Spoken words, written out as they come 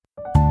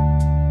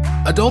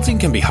Adulting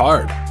can be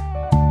hard.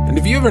 And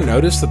have you ever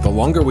noticed that the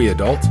longer we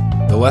adult,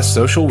 the less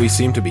social we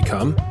seem to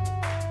become?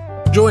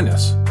 Join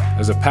us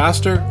as a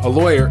pastor, a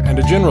lawyer, and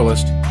a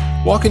generalist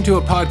walk into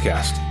a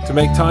podcast to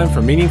make time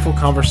for meaningful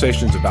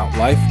conversations about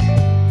life,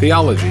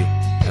 theology,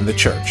 and the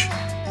church.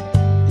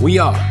 We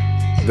are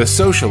the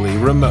Socially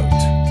Remote.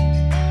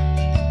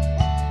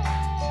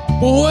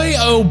 Boy,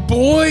 oh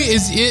boy,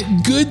 is it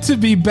good to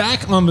be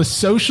back on the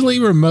Socially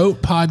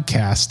Remote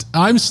podcast.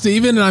 I'm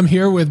Steven, and I'm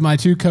here with my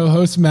two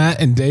co-hosts,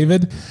 Matt and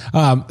David.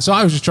 So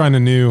I was just trying a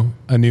new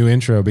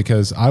intro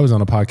because I was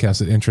on a podcast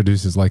that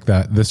introduces like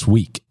that this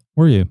week.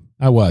 Were you?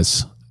 I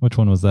was. Which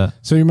one was that?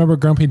 So you remember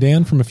Grumpy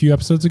Dan from a few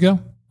episodes ago?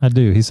 I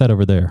do. He sat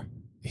over there.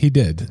 He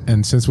did.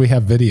 And since we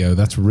have video,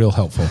 that's real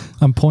helpful.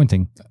 I'm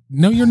pointing.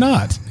 No, you're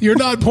not. You're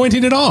not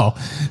pointing at all.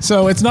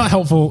 So it's not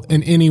helpful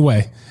in any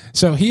way.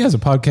 So he has a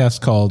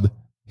podcast called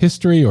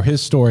History or His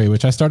Story,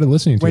 which I started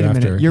listening to. Wait a after.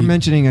 minute. You're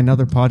mentioning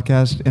another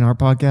podcast in our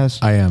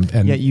podcast? I am.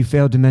 And yet you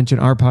failed to mention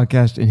our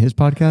podcast in his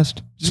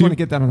podcast? Just want to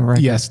get that on the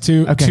record. Yes.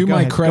 To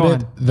my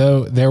credit,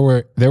 though, there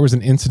was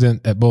an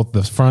incident at both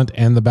the front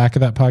and the back of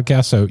that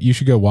podcast. So you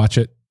should go watch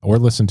it or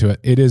listen to it.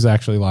 It is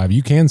actually live.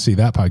 You can see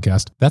that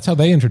podcast. That's how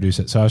they introduce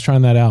it. So I was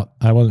trying that out.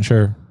 I wasn't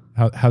sure.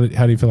 How do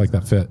you feel like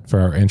that fit for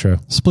our intro?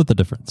 Split the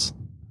difference.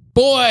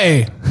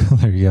 Boy!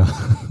 There you go.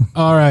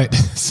 All right.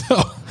 So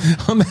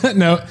on that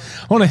note,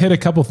 I want to hit a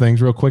couple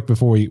things real quick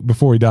before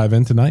we dive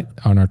in tonight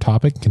on our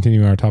topic,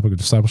 continuing our topic of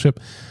discipleship.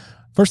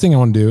 First thing I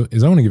want to do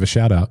is I want to give a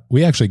shout out.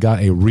 We actually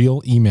got a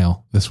real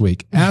email this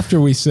week. After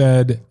we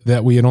said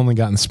that we had only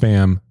gotten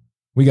spam,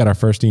 we got our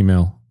first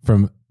email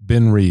from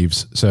Ben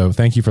Reeves. So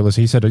thank you for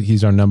listening. He said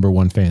he's our number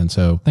one fan.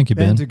 So thank you,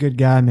 Ben. Ben's a good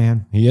guy,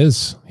 man. He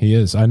is.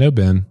 I know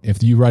Ben.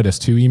 If you write us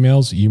 2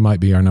 emails, you might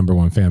be our number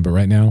one fan. But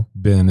right now,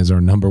 Ben is our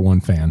number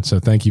one fan. So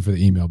thank you for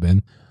the email,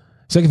 Ben.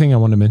 Second thing I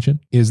want to mention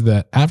is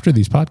that after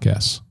these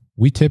podcasts,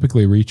 we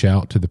typically reach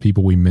out to the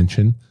people we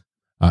mention.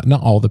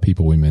 Not all the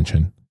people we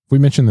mention. If we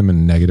mention them in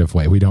a negative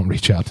way, we don't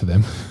reach out to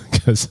them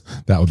because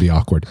that would be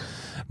awkward.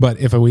 But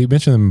if we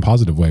mention them in a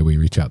positive way, we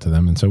reach out to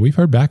them. And so we've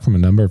heard back from a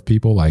number of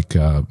people like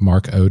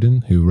Mark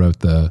Oden, who wrote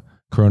the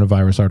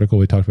coronavirus article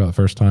we talked about the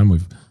first time.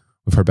 We've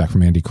heard back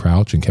from Andy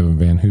Crouch and Kevin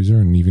Van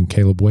Hooser and even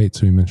Caleb Waits,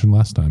 who we mentioned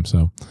last time.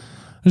 So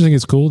I just think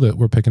it's cool that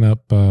we're picking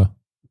up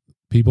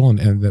people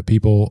and that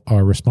people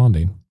are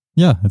responding.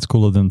 Yeah, it's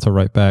cool of them to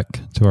write back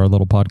to our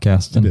little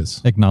podcast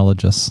and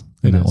acknowledge us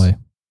in that way.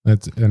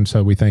 And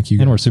so we thank you.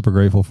 And we're super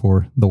grateful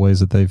for the ways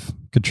that they've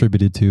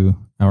contributed to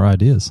our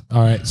ideas.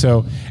 All right.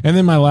 So, and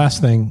then my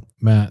last thing,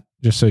 Matt,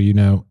 just so you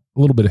know,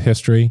 a little bit of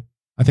history.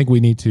 I think we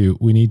need to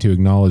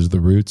acknowledge the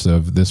roots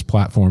of this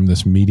platform,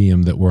 this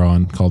medium that we're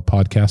on called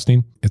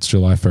podcasting. It's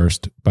July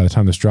 1st. By the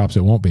time this drops,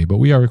 it won't be, but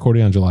we are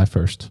recording on July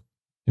 1st.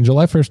 In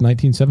July 1st,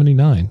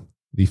 1979,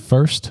 the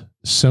first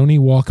Sony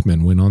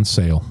Walkman went on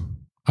sale.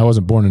 I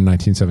wasn't born in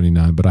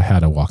 1979, but I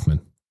had a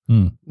Walkman.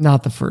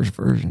 Not the first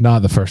version.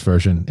 Not the first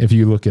version. If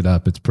you look it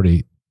up, it's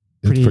pretty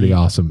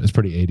awesome. It's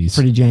pretty 80s.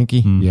 Pretty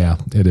janky. Yeah,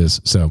 it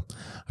is. So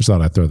I just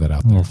thought I'd throw that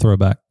out there. A little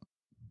throwback.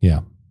 Yeah,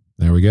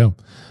 there we go.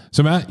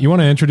 So Matt, you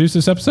want to introduce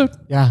this episode?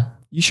 Yeah.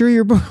 You sure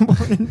you're born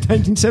in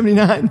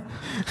 1979?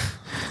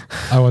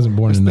 I wasn't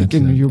born in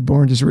 1979. You were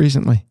born just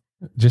recently.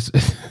 Just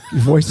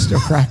your voice is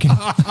still cracking.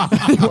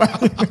 Anyway.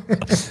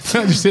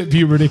 I just hit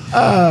puberty.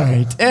 All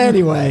right.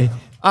 Anyway.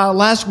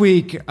 Last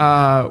week,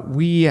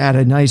 we had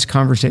a nice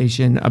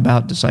conversation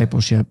about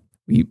discipleship.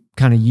 We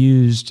kind of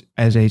used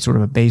as a sort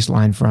of a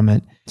baseline from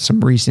it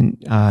some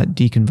recent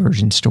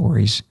deconversion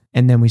stories.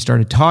 And then we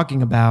started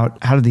talking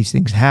about how do these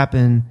things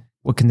happen?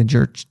 What can the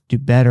church do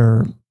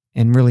better?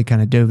 And really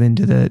kind of dove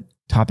into the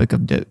topic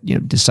of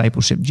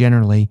discipleship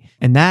generally.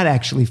 And that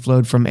actually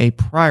flowed from a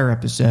prior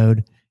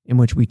episode in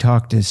which we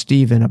talked to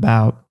Stephen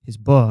about his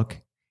book.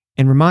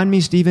 And remind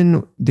me,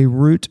 Stephen, the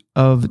root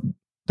of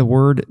the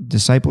word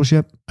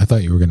discipleship. I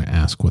thought you were going to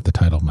ask what the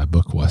title of my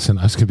book was, and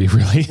I was going to be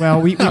really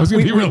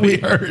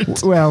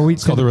hurt. Well,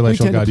 it's called The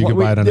Relational God. You can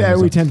buy it on Amazon.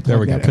 Yeah, we tend to. There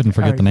we go. Couldn't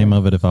forget the name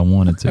of it if I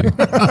wanted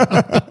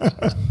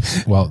to.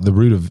 Well, the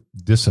root of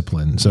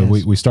discipline. So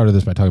we started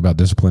this by talking about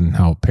discipline and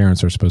how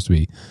parents are supposed to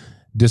be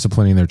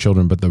disciplining their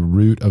children, but the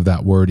root of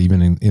that word,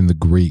 even in the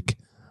Greek,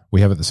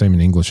 we have it the same in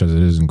English as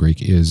it is in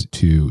Greek, is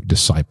to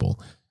disciple.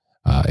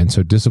 And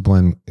so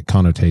discipline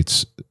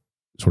connotates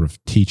sort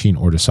of teaching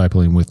or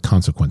discipling with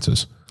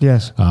consequences.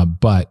 Yes.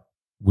 But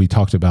we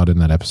talked about in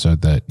that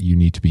episode that you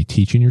need to be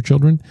teaching your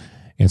children.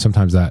 And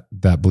sometimes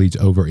that bleeds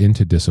over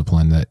into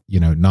discipline that,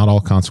 not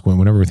all consequence,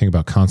 whenever we think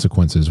about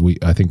consequences,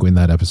 I think in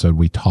that episode,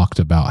 we talked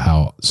about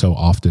how so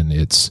often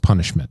it's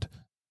punishment,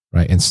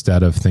 right?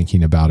 Instead of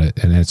thinking about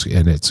it, and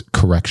it's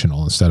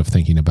correctional, instead of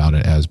thinking about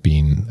it as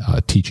being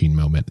a teaching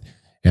moment.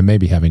 And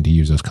maybe having to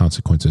use those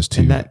consequences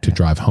to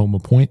drive home a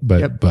point,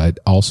 but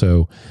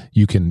also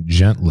you can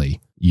gently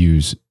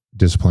use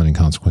discipline and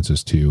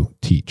consequences to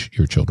teach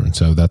your children.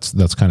 So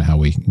that's kind of how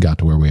we got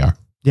to where we are.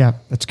 Yeah,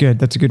 that's good.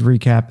 That's a good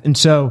recap. And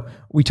so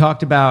we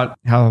talked about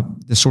how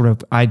the sort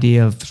of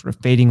idea of sort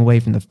of fading away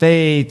from the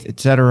faith, et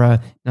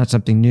cetera, not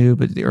something new,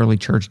 but the early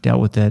church dealt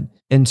with it.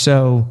 And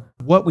so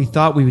what we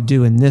thought we would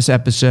do in this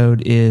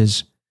episode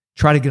is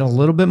try to get a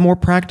little bit more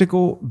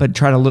practical, but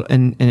try to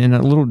in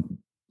a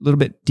little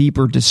bit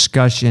deeper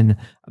discussion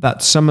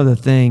about some of the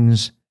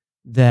things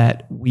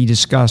that we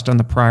discussed on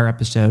the prior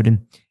episode.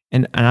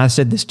 And I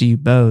said this to you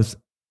both,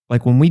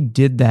 like when we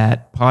did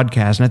that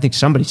podcast, and I think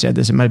somebody said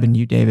this, it might have been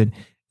you, David,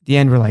 at the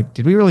end, we're like,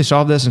 did we really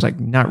solve this? And it's like,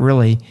 not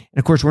really. And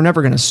of course, we're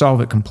never going to solve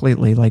it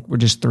completely. Like we're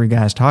just three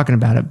guys talking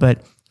about it.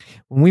 But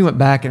when we went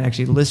back and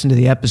actually listened to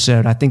the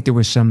episode, I think there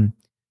was some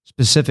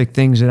specific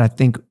things that I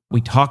think we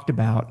talked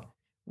about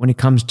when it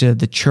comes to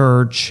the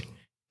church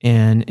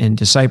and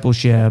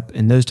discipleship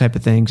and those type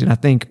of things. And I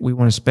think we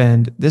want to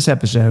spend this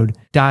episode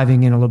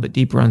diving in a little bit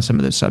deeper on some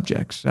of those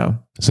subjects.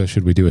 So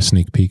should we do a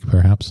sneak peek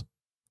perhaps?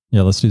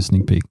 Yeah, let's do a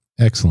sneak peek.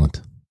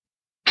 Excellent.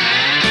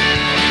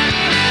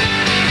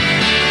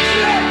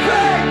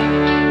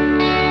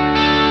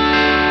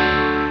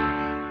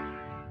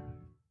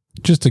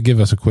 Just to give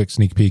us a quick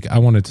sneak peek, I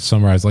wanted to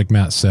summarize, like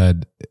Matt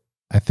said,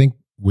 I think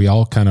we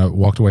all kind of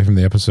walked away from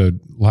the episode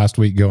last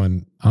week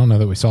going, I don't know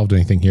that we solved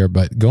anything here,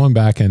 but going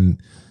back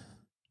and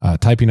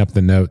typing up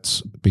the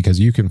notes, because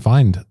you can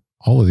find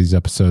all of these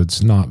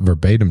episodes, not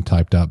verbatim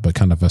typed up, but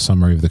kind of a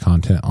summary of the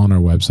content on our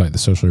website,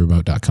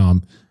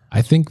 thesociallyremote.com.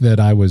 I think that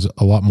I was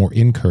a lot more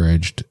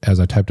encouraged as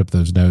I typed up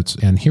those notes.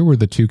 And here were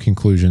the two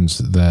conclusions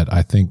that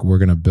I think we're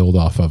going to build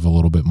off of a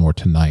little bit more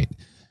tonight.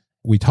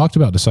 We talked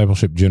about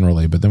discipleship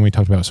generally, but then we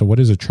talked about, so what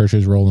is a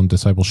church's role in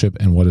discipleship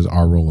and what is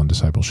our role in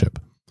discipleship?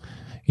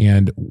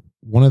 And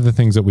one of the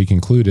things that we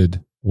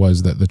concluded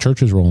was that the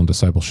church's role in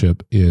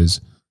discipleship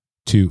is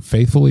to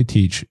faithfully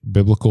teach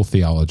biblical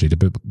theology, to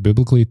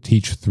biblically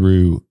teach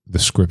through the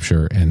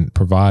scripture and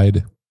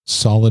provide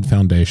solid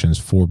foundations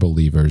for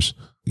believers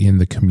in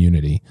the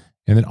community.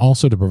 And then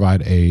also to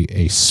provide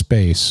a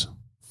space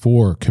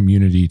for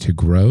community to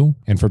grow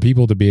and for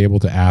people to be able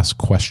to ask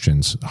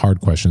questions, hard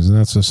questions. And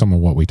that's some of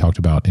what we talked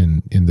about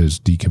in those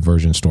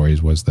deconversion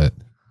stories, was that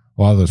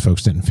a lot of those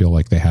folks didn't feel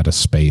like they had a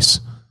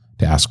space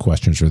to ask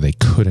questions or they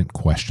couldn't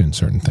question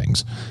certain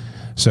things.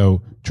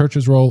 So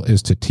church's role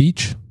is to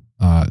teach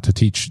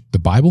the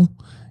Bible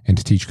and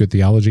to teach good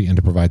theology and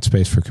to provide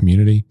space for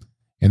community.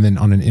 And then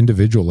on an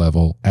individual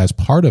level, as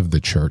part of the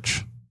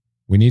church,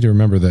 we need to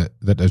remember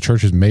that a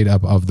church is made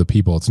up of the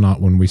people. It's not,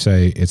 when we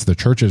say it's the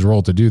church's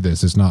role to do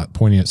this, it's not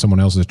pointing at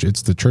someone else's.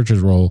 It's the church's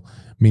role,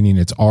 meaning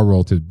it's our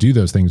role to do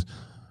those things.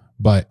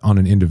 But on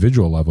an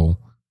individual level,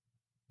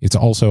 it's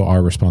also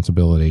our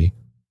responsibility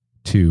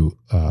to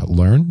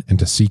learn and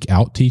to seek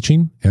out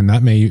teaching. And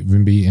that may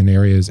even be in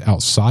areas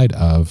outside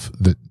of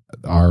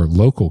our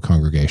local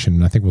congregation.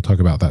 And I think we'll talk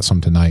about that some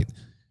tonight.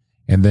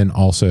 And then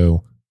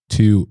also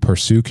to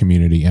pursue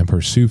community and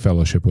pursue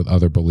fellowship with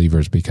other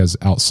believers, because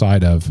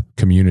outside of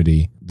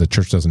community, the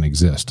church doesn't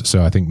exist.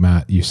 So I think,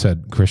 Matt, you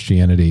said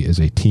Christianity is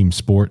a team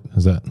sport.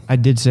 Is that? I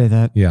did say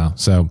that. Yeah.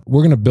 So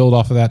we're going to build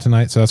off of that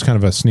tonight. So that's kind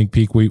of a sneak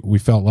peek. We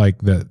felt like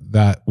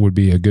that would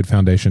be a good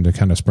foundation to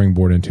kind of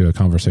springboard into a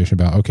conversation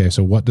about, okay,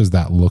 so what does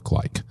that look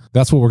like?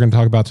 That's what we're going to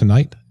talk about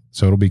tonight.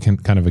 So it'll be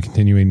kind of a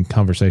continuing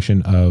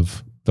conversation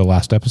of the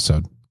last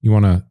episode. You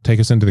want to take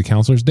us into the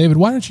counselors? David,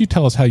 why don't you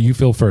tell us how you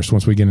feel first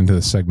once we get into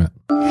this segment?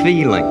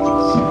 Feelings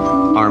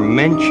are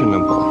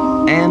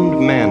mentionable and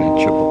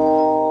manageable.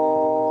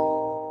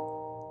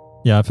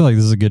 Yeah, I feel like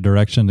this is a good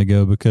direction to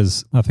go,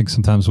 because I think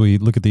sometimes we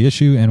look at the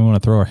issue and we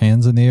want to throw our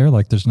hands in the air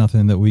like there's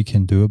nothing that we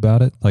can do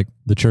about it. Like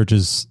the church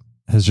has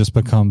just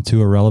become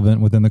too irrelevant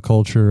within the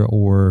culture,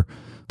 or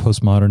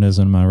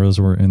postmodernism. I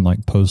realize we're in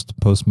like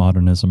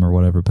postmodernism or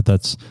whatever, but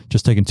that's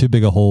just taking too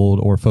big a hold,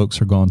 or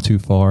folks are gone too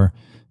far.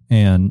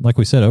 And like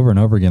we said over and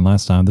over again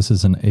last time, this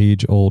is an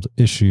age-old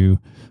issue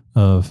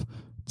of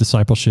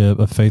discipleship,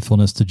 of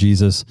faithfulness to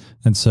Jesus.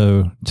 And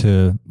so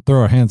to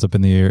throw our hands up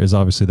in the air is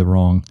obviously the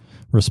wrong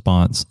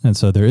response. And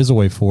so there is a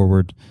way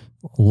forward.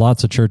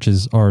 Lots of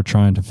churches are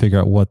trying to figure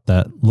out what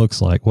that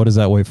looks like. What is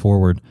that way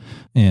forward?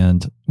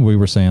 And we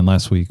were saying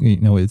last week,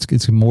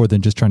 it's more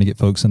than just trying to get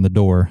folks in the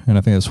door. And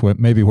I think that's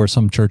maybe where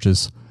some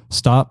churches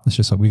stop. It's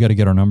just like, we got to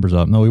get our numbers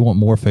up. No, we want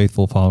more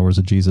faithful followers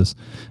of Jesus.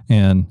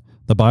 And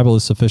the Bible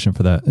is sufficient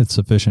for that. It's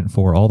sufficient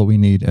for all that we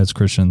need as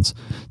Christians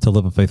to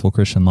live a faithful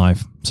Christian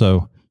life.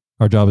 So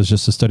our job is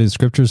just to study the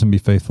scriptures and be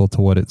faithful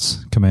to what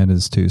its command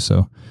is to.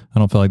 So I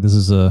don't feel like this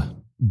is a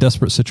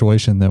desperate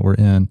situation that we're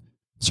in.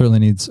 Certainly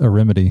needs a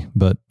remedy,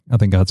 but I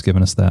think God's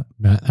given us that.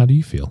 Matt, how do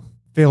you feel?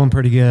 Feeling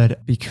pretty good,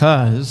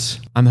 because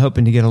I'm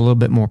hoping to get a little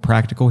bit more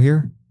practical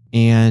here.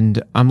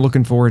 And I'm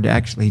looking forward to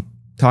actually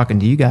talking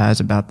to you guys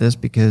about this,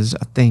 because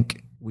I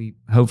think we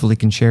hopefully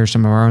can share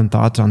some of our own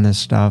thoughts on this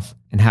stuff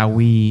and how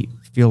we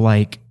feel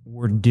like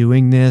we're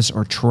doing this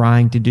or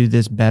trying to do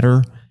this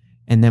better,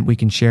 and then we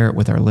can share it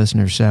with our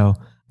listeners. So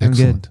I'm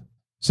Excellent. good.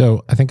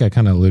 So I think I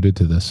kind of alluded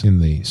to this in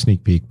the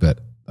sneak peek, but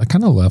I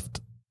kind of left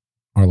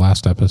our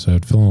last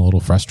episode feeling a little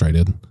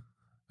frustrated.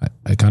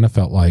 I kind of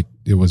felt like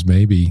it was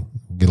maybe,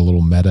 get a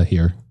little meta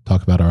here,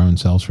 talk about our own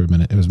selves for a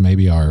minute. It was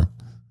maybe our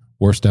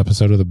worst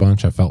episode of the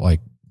bunch. I felt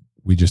like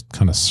we just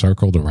kind of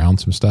circled around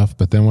some stuff.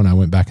 But then when I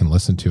went back and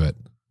listened to it,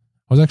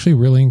 I was actually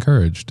really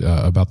encouraged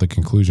about the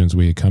conclusions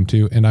we had come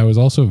to. And I was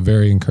also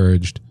very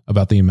encouraged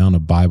about the amount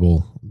of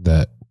Bible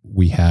that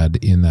we had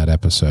in that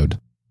episode.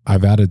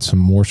 I've added some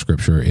more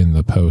scripture in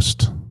the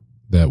post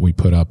that we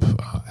put up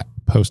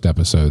post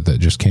episode that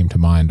just came to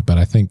mind. But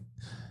I think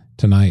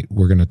tonight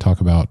we're going to talk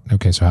about,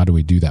 okay, so how do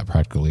we do that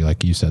practically,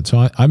 like you said?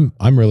 So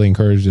I'm really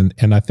encouraged.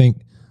 And I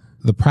think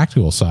the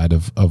practical side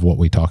of what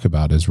we talk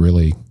about is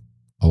really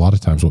a lot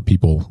of times what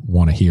people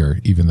want to hear,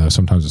 even though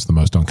sometimes it's the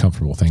most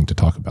uncomfortable thing to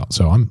talk about.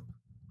 So I'm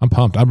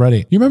pumped. I'm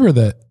ready. You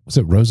remember was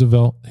it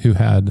Roosevelt who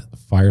had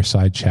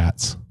fireside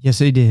chats? Yes,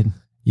 they did.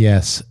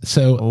 Yes.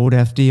 So Old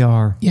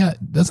FDR. Yeah.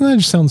 Doesn't that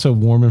just sound so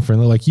warm and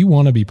friendly? Like you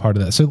want to be part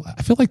of that. So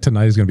I feel like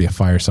tonight is going to be a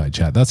fireside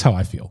chat. That's how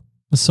I feel.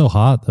 It's so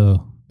hot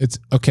though. It's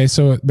okay.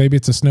 So maybe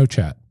it's a snow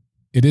chat.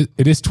 It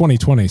is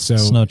 2020. So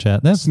Snow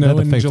chat. That's snow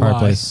the in fake July.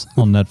 fireplace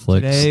on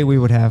Netflix. Today we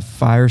would have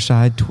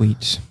fireside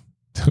tweets.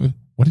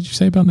 What did you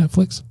say about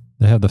Netflix?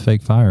 They have the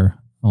fake fire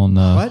on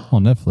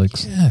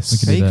Netflix. Yes. We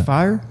could do Fake that.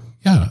 fire?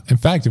 Yeah. In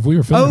fact, if we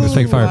were filming this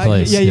fake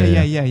fireplace.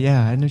 Yeah.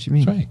 Yeah. I know what you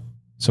mean. That's right.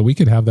 So we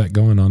could have that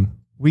going on.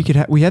 We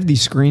have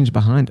these screens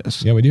behind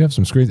us. Yeah, we do have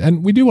some screens.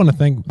 And we do want to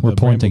thank We're the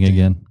pointing Bramble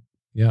team. again.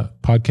 Yeah.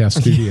 Podcast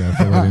studio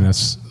for letting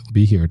us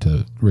be here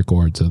to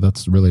record. So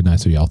that's really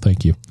nice of y'all.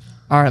 Thank you.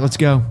 All right, let's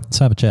go. Let's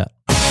have a chat.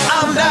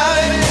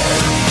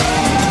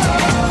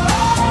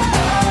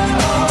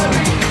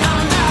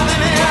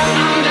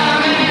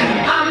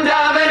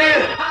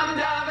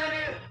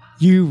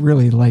 You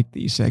really like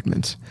these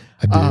segments.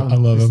 I do. I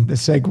love them. The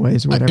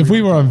segues or whatever. If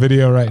we were on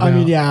video right now, I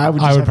mean, yeah, I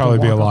would just have to probably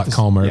be a walk off lot this-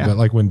 calmer. yeah. But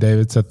like when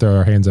David said throw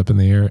our hands up in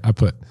the air,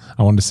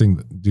 I wanted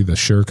to do the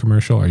sure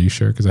commercial. Are you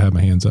sure? Because I have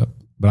my hands up,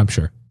 but I'm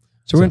sure.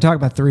 So we're going to talk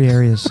about 3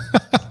 areas.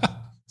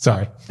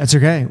 Sorry. That's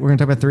okay. We're going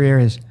to talk about 3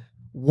 areas.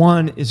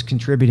 One is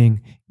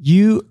contributing.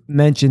 You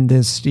mentioned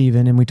this,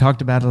 Stephen, and we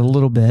talked about it a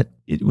little bit.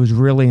 It was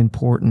really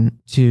important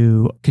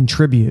to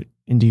contribute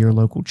into your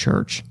local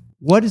church.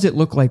 What does it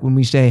look like when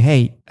we say,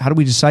 hey, how do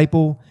we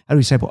disciple? How do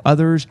we disciple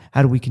others?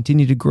 How do we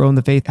continue to grow in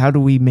the faith? How do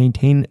we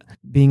maintain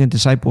being a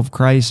disciple of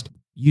Christ?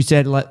 You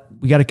said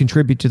we got to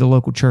contribute to the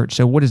local church.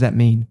 So what does that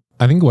mean?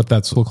 I think what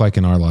that's looked like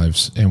in our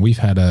lives, and we've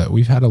had a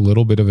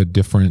little bit of a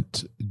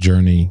different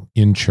journey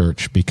in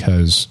church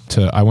because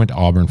I went to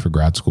Auburn for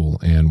grad school,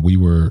 and we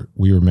were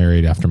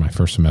married after my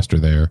first semester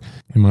there,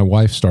 and my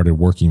wife started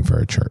working for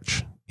a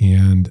church,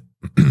 and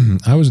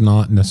I was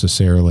not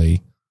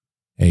necessarily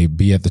a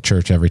be at the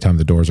church every time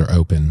the doors are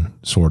open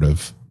sort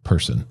of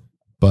person,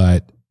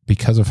 but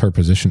because of her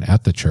position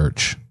at the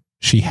church,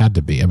 she had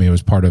to be. I mean, it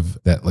was part of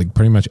that. Like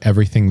pretty much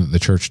everything that the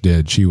church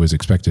did, she was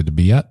expected to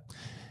be at,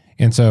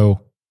 and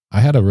so I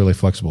had a really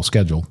flexible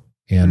schedule,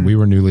 and we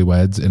were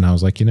newlyweds, and I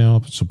was like,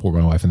 I'll support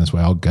my wife in this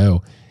way. I'll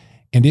go.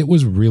 And it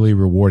was really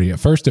rewarding.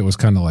 At first, it was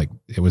kind of like,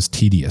 it was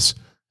tedious,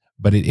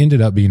 but it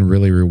ended up being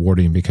really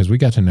rewarding because we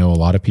got to know a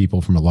lot of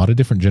people from a lot of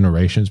different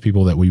generations,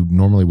 people that we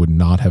normally would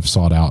not have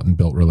sought out and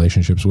built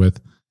relationships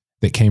with,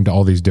 that came to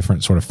all these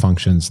different sort of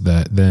functions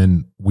that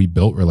then we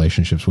built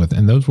relationships with.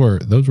 And those were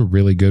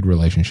really good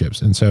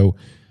relationships. And so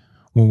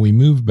when we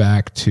moved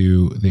back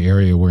to the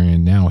area we're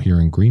in now here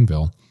in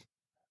Greenville,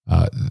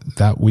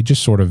 that we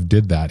just sort of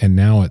did that. And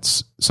now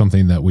it's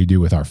something that we do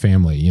with our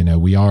family.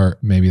 We are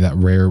maybe that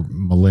rare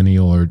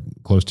millennial or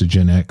close to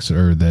Gen X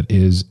or that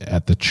is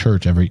at the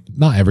church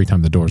not every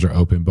time the doors are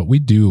open, but we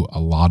do a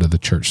lot of the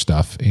church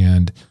stuff.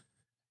 And,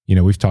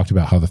 we've talked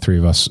about how the 3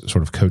 of us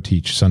sort of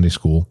co-teach Sunday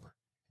school.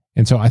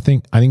 And so I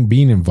think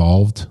being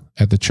involved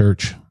at the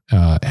church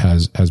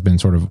has been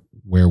sort of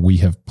where we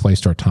have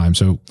placed our time.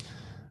 So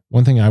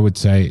one thing I would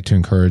say to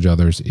encourage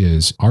others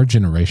is our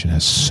generation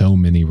has so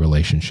many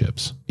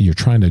relationships. You're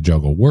trying to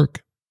juggle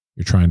work.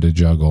 You're trying to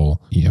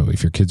juggle,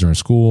 if your kids are in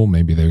school,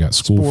 maybe they've got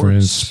school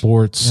friends,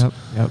 sports.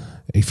 Yep.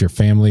 If your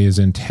family is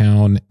in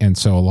town. And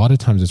so a lot of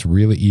times it's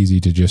really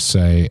easy to just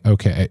say,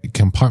 okay,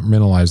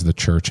 compartmentalize the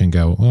church and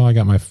go, well, I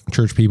got my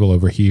church people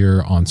over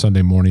here on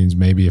Sunday mornings,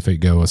 maybe if it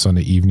go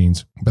Sunday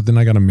evenings, but then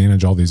I got to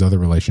manage all these other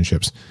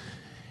relationships.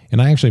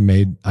 And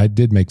I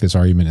did make this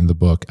argument in the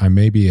book. I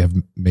maybe have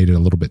made it a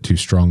little bit too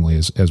strongly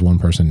as one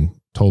person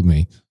told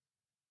me.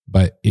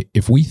 But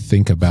if we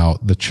think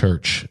about the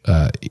church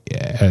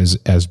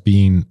as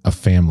being a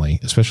family,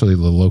 especially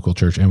the local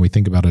church, and we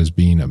think about it as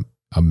being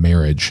a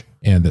marriage,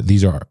 and that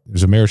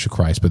there's a marriage to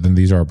Christ, but then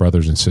these are our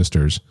brothers and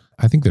sisters,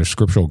 I think there's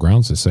scriptural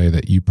grounds to say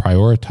that you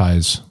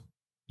prioritize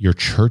your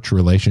church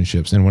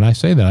relationships. And when I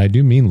say that, I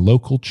do mean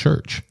local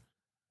church.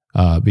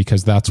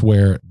 Because that's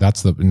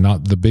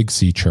not the big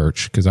C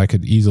church. Because I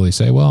could easily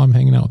say, well, I'm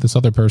hanging out with this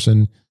other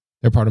person.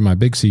 They're part of my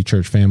big C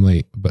church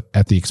family, but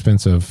at the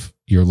expense of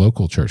your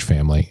local church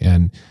family.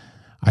 And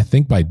I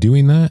think by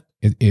doing that,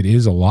 it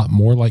is a lot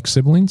more like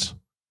siblings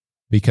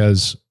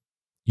because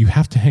you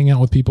have to hang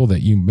out with people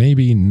that you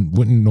maybe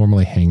wouldn't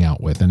normally hang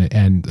out with.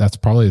 And that's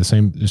probably the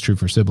same is true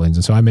for siblings.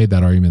 And so I made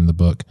that argument in the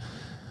book,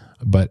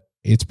 but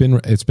it's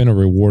been a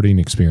rewarding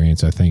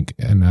experience, I think.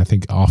 And I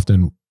think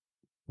often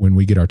when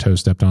we get our toes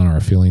stepped on or our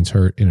feelings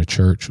hurt in a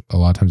church, a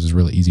lot of times it's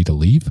really easy to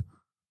leave.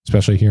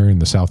 especially here in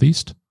the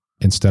Southeast,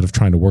 instead of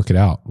trying to work it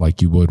out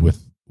like you would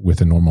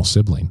with a normal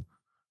sibling,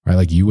 right?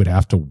 Like you would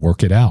have to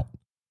work it out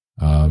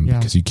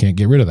because you can't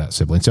get rid of that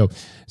sibling. So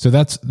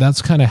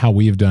that's kind of how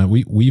we have done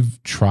it.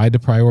 We've tried to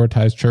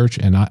prioritize church,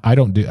 and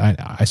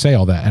I say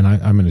all that, and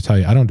I'm going to tell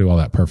you, I don't do all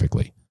that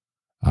perfectly.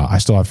 I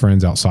still have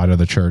friends outside of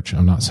the church.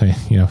 I'm not saying,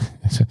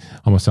 it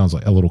almost sounds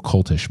like a little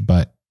cultish,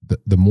 but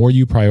the more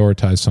you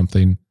prioritize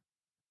something,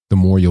 the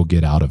more you'll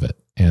get out of it.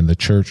 And the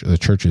church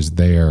is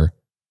there.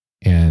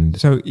 And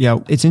so,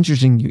 it's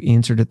interesting you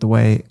answered it the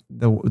way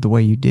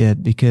you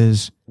did,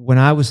 because when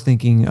I was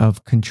thinking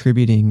of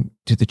contributing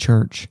to the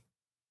church,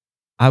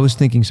 I was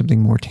thinking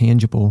something more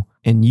tangible,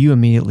 and you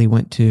immediately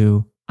went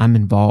to, I'm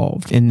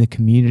involved in the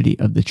community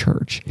of the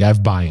church. Yeah,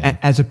 I've buy-in.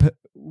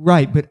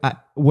 Right, but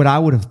what I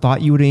would have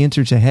thought you would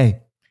answer, say,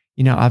 hey,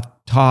 I've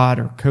taught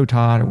or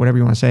co-taught or whatever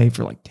you want to say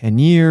for like 10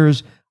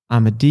 years.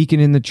 I'm a deacon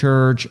in the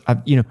church.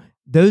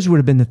 Those would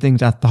have been the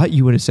things I thought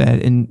you would have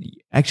said, and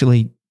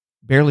actually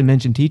barely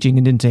mentioned teaching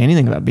and didn't say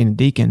anything about being a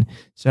deacon.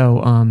 So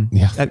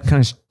that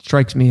kind of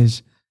strikes me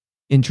as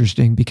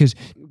interesting, because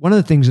one of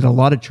the things that a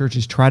lot of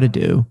churches try to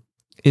do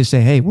is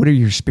say, hey, what are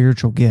your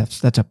spiritual gifts?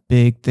 That's a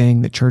big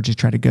thing that churches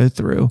try to go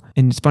through.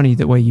 And it's funny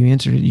the way you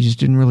answered it, you just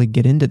didn't really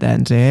get into that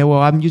and say, hey, well,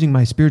 I'm using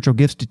my spiritual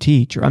gifts to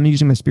teach, or I'm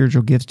using my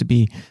spiritual gifts to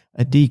be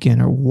a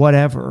deacon or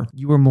whatever.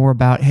 You were more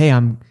about, hey,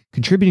 I'm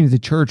contributing to the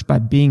church by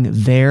being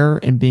there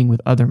and being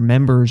with other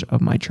members of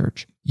my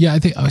church. Yeah, I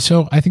think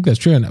that's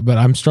true. But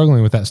I'm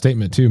struggling with that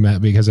statement too,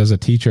 Matt, because as a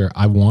teacher,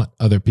 I want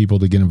other people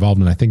to get involved.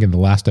 And I think in the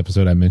last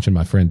episode, I mentioned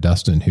my friend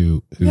Dustin,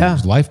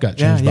 whose life got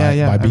changed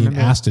by being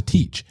asked to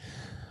teach.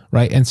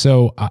 Right. And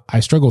so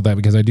I struggle with that,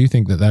 because I do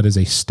think that is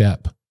a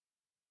step.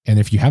 And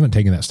if you haven't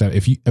taken that step,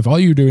 if all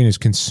you're doing is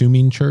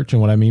consuming church,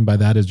 and what I mean by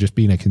that is just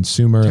being a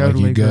consumer,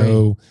 totally like you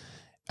go,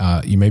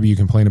 maybe you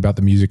complain about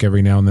the music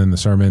every now and then, the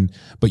sermon,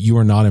 but you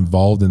are not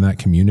involved in that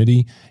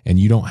community, and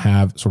you don't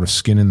have sort of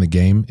skin in the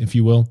game, if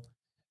you will,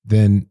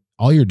 then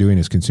all you're doing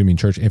is consuming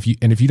church. If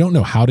you don't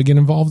know how to get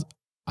involved,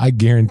 I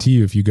guarantee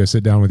you, if you go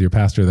sit down with your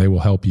pastor, they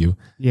will help you.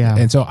 Yeah.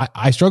 And so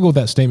I struggle with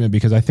that statement,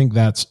 because I think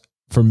that's,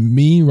 for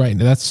me right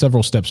now, that's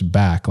several steps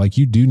back. Like,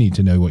 you do need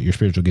to know what your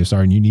spiritual gifts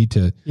are, and you need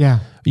to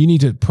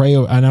pray.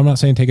 And I'm not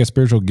saying take a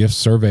spiritual gifts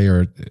survey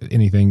or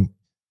anything.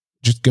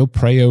 Just go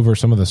pray over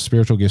some of the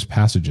spiritual gifts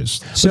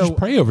passages. So just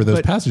pray over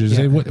those passages.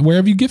 Say, where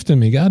have you gifted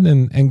me, God?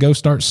 And go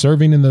start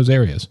serving in those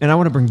areas. And I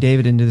want to bring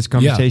David into this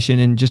conversation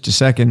in just a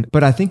second.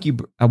 But I think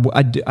I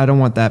don't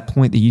want that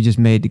point that you just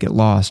made to get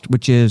lost,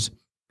 which is,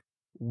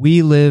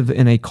 we live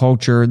in a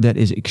culture that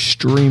is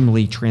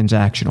extremely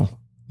transactional.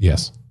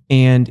 Yes.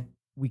 And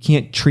we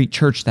can't treat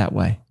church that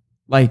way.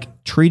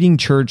 Like, treating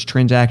church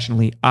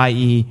transactionally,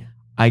 i.e.,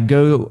 I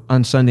go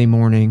on Sunday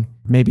morning,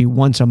 maybe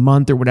once a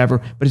month or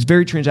whatever, but it's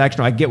very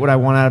transactional. I get what I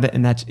want out of it,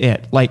 and that's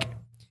it. Like,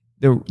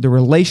 the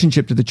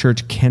relationship to the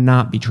church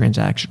cannot be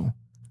transactional.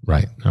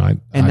 Right.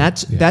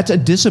 That's a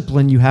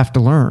discipline you have to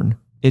learn.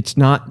 It's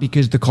not,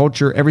 because the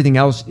culture, everything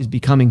else is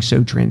becoming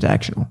so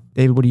transactional.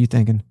 David, what are you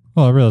thinking?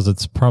 Well, I realize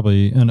it's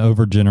probably an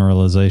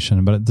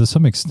overgeneralization, but to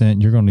some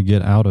extent, you're going to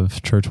get out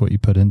of church what you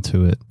put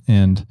into it.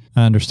 And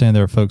I understand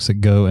there are folks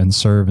that go and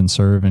serve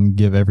and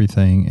give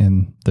everything,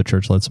 and the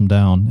church lets them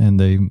down, and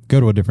they go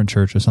to a different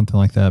church or something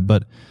like that.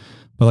 But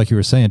like you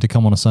were saying, to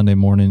come on a Sunday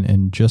morning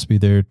and just be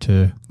there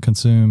to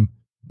consume,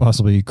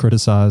 possibly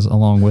criticize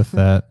along with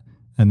that,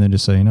 and then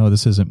just say,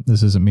 this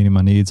isn't meeting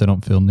my needs. I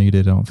don't feel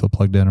needed. I don't feel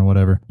plugged in or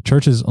whatever.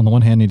 Churches, on the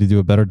one hand, need to do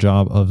a better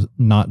job of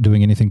not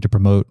doing anything to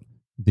promote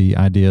the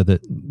idea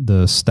that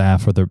the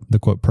staff or the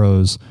quote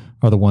pros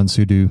are the ones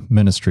who do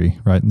ministry,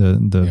 right?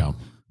 The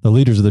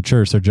leaders of the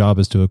church, their job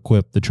is to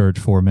equip the church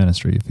for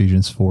ministry,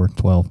 Ephesians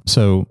 4:12.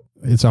 So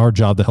it's our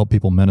job to help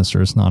people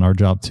minister. It's not our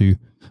job to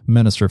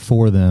minister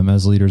for them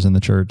as leaders in the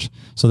church.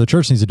 So the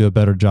church needs to do a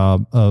better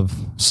job of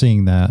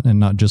seeing that and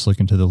not just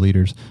looking to the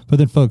leaders. But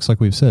then folks, like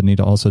we've said, need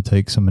to also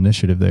take some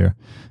initiative there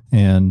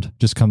and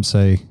just come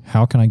say,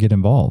 how can I get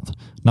involved?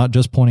 Not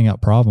just pointing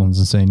out problems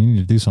and saying, you need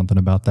to do something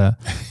about that,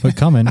 but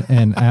coming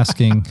and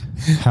asking,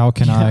 how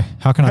can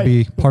I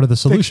be part of the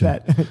solution?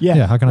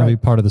 How can I be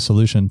part of the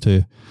solution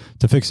to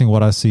fixing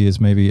what I see as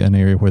maybe an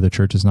area where the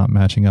church is not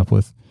matching up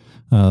with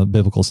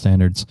biblical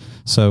standards.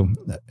 So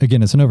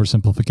again, it's an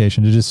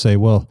oversimplification to just say,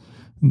 well,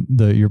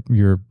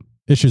 your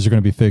issues are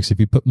going to be fixed if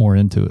you put more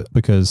into it,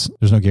 because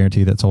there's no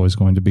guarantee that's always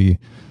going to be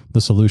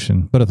the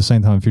solution. But at the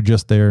same time, if you're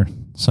just there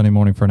Sunday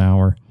morning for an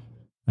hour,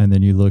 and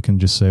then you look and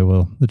just say,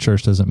 well, the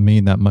church doesn't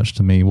mean that much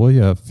to me. Well,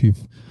 yeah, if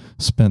you've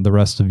spent the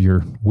rest of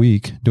your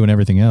week doing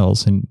everything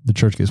else, and the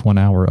church gets 1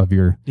 hour of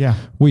your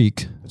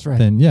week, that's right,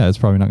 then it's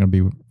probably not going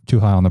to be too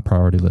high on the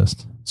priority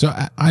list. So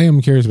I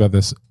am curious about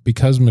this,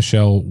 because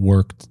Michelle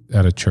worked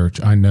at a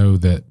church. I know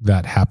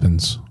that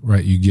happens,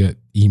 right? You get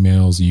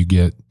emails, you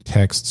get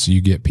texts,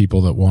 you get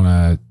people that want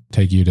to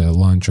take you to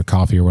lunch or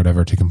coffee or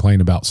whatever to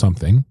complain about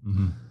something.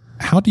 Mm-hmm.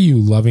 How do you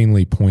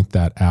lovingly point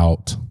that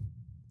out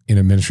in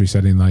a ministry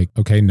setting? Like,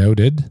 okay,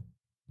 noted,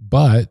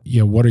 But,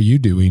 what are you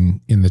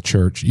doing in the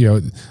church?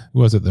 Who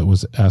was it that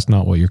was asked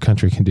not what your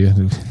country can do?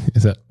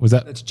 Was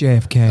that? That's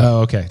JFK.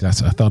 Oh, okay. I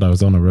thought I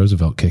was on a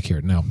Roosevelt kick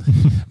here. No.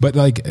 But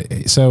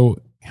so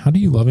how do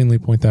you lovingly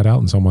point that out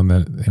in someone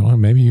that,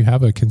 maybe you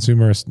have a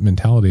consumerist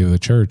mentality of the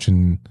church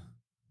and,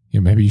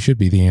 maybe you should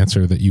be the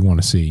answer that you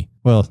want to see?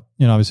 Well,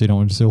 obviously you don't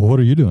want to say, well, what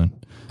are you doing?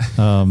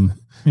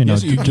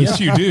 Yes,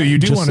 you do. You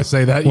do want to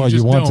say that. Well,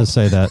 you want don't. to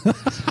say that.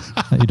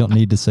 You don't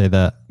need to say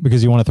that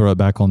because you want to throw it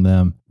back on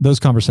them. Those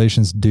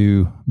conversations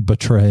do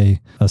betray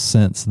a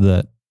sense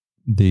that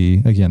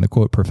the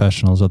quote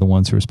professionals are the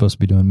ones who are supposed to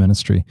be doing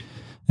ministry.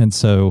 And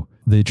so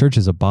the church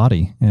is a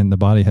body, and the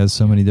body has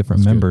so many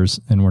different members,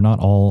 and we're not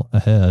all a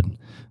head,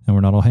 and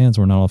we're not all hands,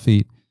 we're not all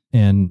feet.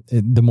 And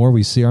the more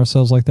we see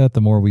ourselves like that, the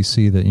more we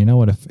see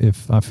that,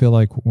 if I feel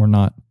like we're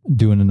not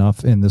doing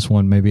enough in this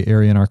one maybe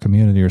area in our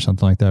community or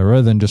something like that,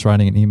 rather than just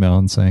writing an email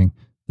and saying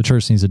the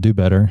church needs to do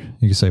better,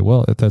 you can say,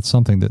 well, if that's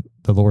something that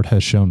the Lord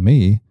has shown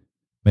me,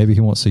 maybe he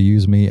wants to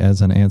use me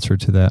as an answer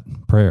to that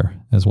prayer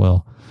as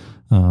well,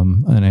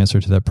 an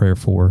answer to that prayer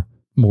for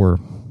more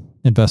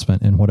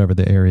investment in whatever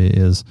the area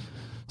is.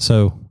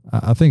 So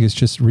I think it's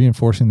just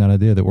reinforcing that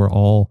idea that we're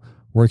all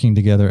working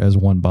together as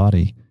one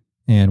body.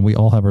 And we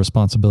all have a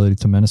responsibility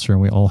to minister,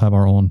 and we all have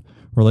our own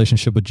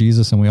relationship with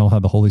Jesus, and we all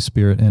have the Holy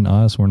Spirit in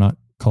us. We're not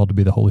called to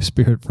be the Holy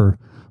Spirit for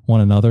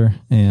one another,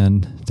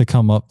 and to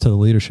come up to the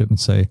leadership and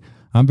say,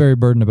 I'm very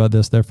burdened about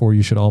this, therefore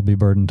you should all be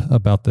burdened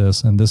about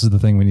this, and this is the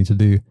thing we need to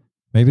do.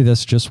 Maybe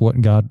that's just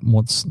what God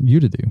wants you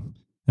to do.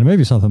 And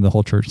maybe something the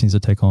whole church needs to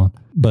take on.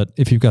 But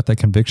if you've got that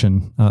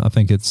conviction, I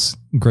think it's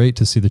great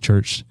to see the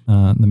church,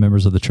 the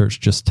members of the church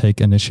just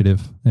take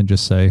initiative and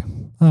just say,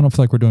 I don't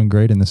feel like we're doing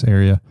great in this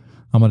area.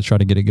 I'm going to try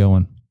to get it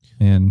going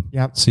and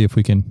see if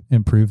we can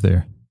improve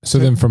there. So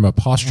then from a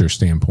posture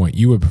standpoint,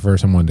 you would prefer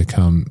someone to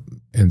come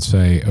and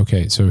say,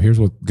 okay, so here's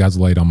what God's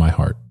laid on my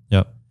heart.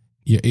 Yep.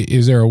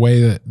 Is there a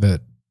way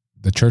that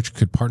the church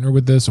could partner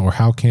with this, or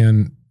how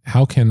can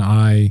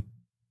I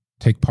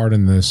take part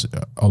in this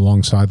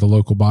alongside the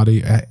local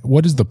body?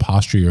 What is the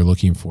posture you're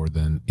looking for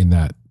then in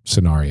that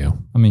scenario?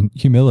 I mean,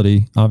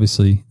 humility,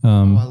 obviously.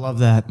 I love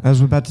that. I was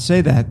about to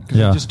say that.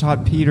 Yeah. I just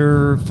taught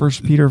Peter, 1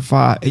 Peter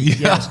 5.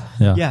 Yes.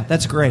 Yeah,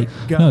 that's great.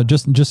 Go. No,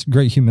 just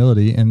great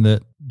humility, and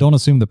that don't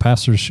assume the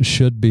pastors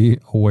should be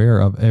aware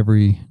of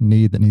every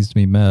need that needs to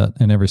be met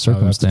in every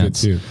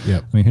circumstance. That's good too.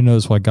 Yep. I mean, who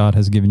knows why God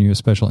has given you a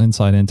special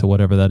insight into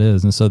whatever that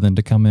is. And so then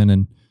to come in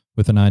and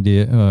with an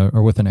idea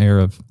or with an air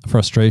of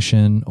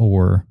frustration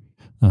or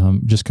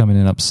just coming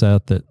in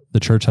upset that the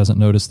church hasn't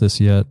noticed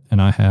this yet,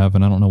 and I have,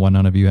 and I don't know why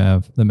none of you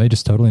have, that may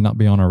just totally not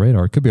be on our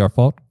radar. It could be our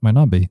fault, might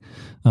not be.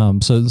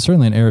 So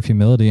certainly an air of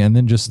humility, and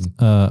then just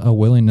a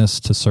willingness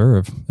to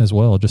serve as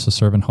well, just a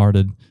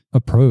servant-hearted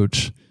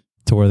approach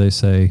to where they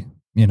say,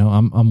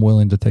 I'm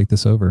willing to take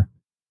this over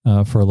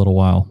for a little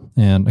while,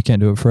 and I can't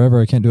do it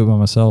forever. I can't do it by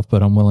myself,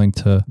 but I'm willing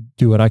to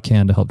do what I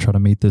can to help try to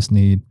meet this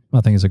need.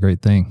 I think is a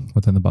great thing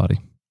within the body.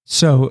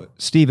 So,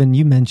 Stephen,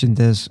 you mentioned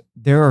this.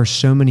 There are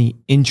so many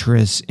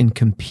interests in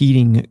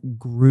competing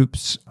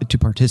groups to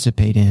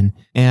participate in.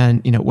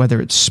 And, whether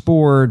it's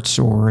sports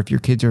or if your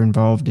kids are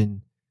involved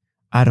in,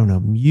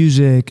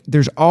 music,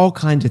 there's all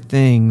kinds of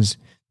things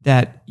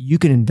that you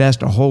can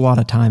invest a whole lot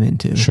of time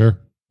into. Sure.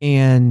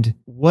 And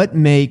what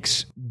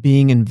makes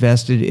being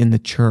invested in the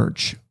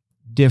church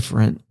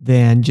different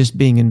than just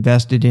being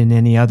invested in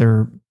any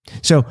other?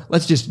 So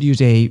let's just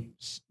use a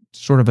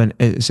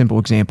simple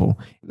example.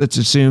 Let's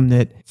assume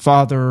that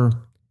father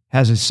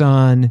has a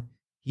son.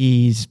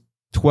 He's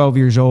 12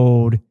 years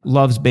old,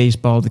 loves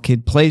baseball. The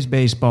kid plays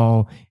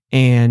baseball,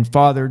 and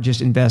father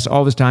just invests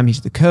all his time.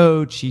 He's the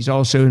coach. He's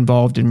also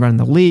involved in running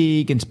the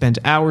league and spends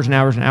hours and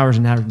hours and hours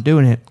and hours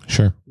doing it.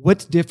 Sure.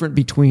 What's different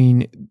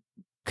between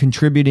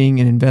contributing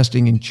and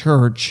investing in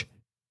church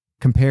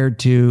compared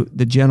to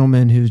the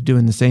gentleman who's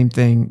doing the same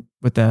thing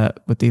with the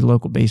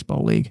local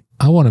baseball league?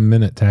 I want a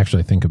minute to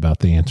actually think about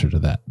the answer to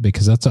that,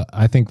 because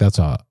I think that's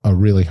a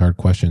really hard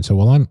question. So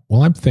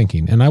while I'm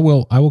thinking, and I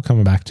will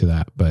come back to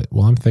that, but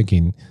while I'm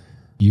thinking,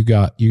 you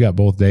got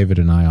both David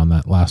and I on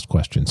that last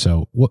question.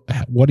 So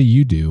what do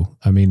you do?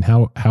 I mean,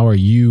 how are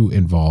you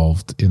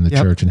involved in the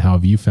church, and how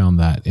have you found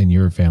that in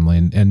your family?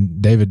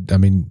 And David, I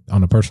mean,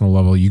 on a personal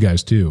level, you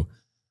guys too,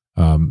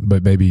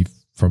 but maybe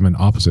from an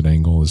opposite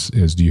angle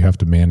is do you have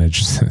to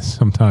manage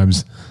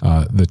sometimes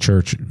the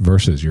church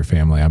versus your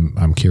family?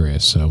 I'm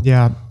curious. So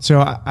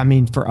I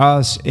mean, for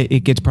us,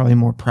 it gets probably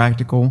more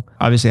practical.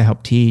 Obviously, I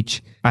help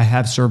teach. I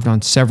have served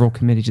on several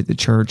committees at the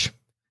church.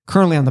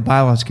 Currently on the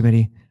bylaws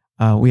committee.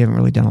 We haven't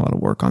really done a lot of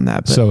work on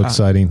that. But, so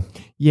exciting.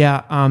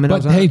 Yeah.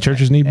 But hey,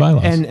 churches need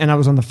bylaws. And I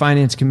was on the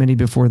finance committee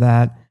before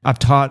that. I've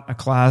taught a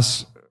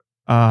class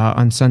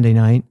on Sunday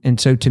night. And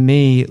so to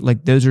me,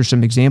 like, those are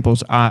some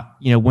examples.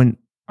 When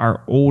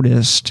our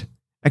oldest,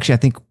 actually, I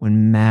think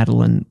when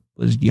Madeline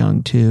was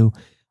young too,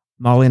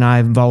 Molly and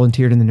I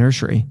volunteered in the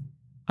nursery.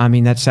 I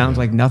mean, that sounds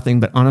like nothing,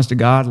 but honest to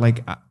God,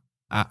 like,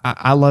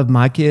 I love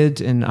my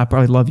kids, and I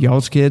probably love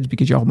y'all's kids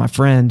because y'all are my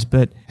friends.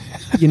 But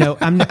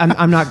I'm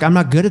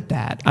not good at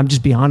that. I'm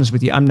just be honest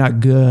with you. I'm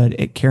not good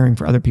at caring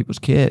for other people's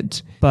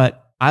kids.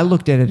 But I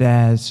looked at it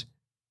as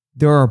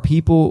there are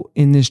people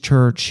in this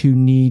church who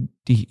need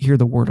to hear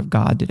the word of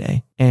God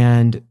today,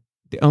 and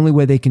the only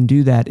way they can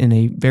do that in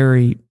a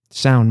very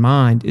sound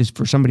mind is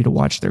for somebody to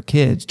watch their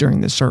kids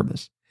during this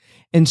service.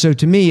 And so,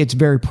 to me, it's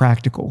very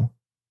practical.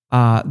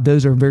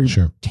 Those are very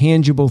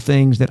tangible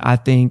things that I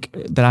think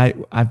that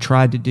I've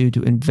tried to do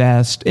to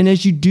invest. And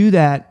as you do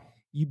that,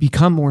 you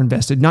become more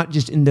invested, not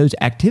just in those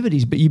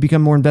activities, but you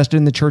become more invested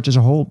in the church as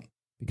a whole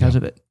because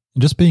of it.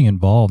 Just being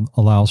involved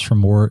allows for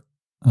more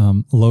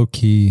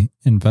low-key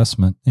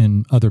investment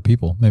in other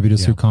people, maybe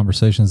just through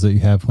conversations that you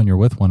have when you're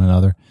with one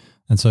another.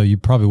 And so you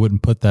probably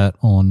wouldn't put that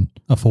on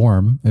a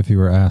forum if you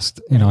were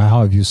asked,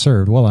 how have you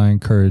served? Well, I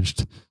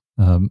encouraged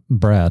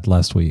Brad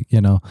last week,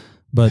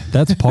 But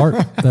that's part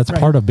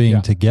part of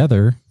being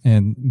together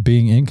and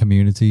being in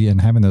community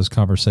and having those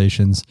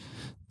conversations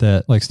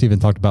that, like Stephen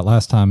talked about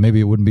last time,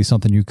 maybe it wouldn't be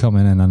something you come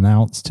in and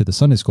announce to the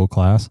Sunday school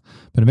class,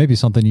 but it may be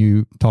something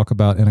you talk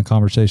about in a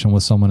conversation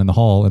with someone in the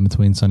hall in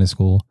between Sunday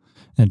school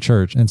and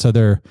church. And so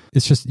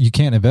it's just, you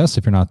can't invest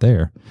if you're not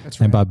there. That's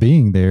right. And by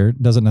being there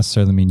doesn't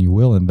necessarily mean you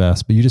will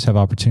invest, but you just have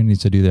opportunities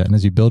to do that. And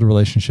as you build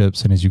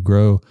relationships and as you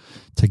grow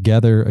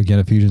together, again,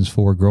 Ephesians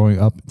 4, growing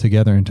up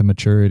together into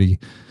maturity,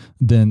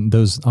 then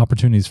those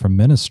opportunities for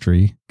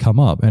ministry come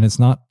up. And it's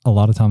not a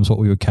lot of times what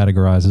we would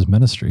categorize as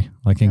ministry.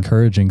 Like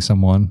encouraging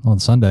someone on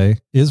Sunday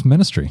is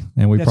ministry.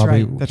 And we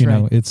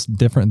it's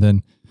different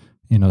than,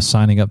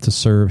 signing up to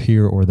serve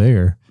here or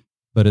there,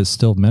 but it's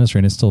still ministry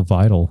and it's still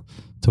vital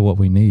to what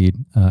we need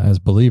as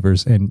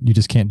believers. And you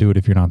just can't do it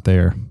if you're not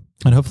there.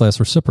 And hopefully that's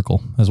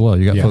reciprocal as well.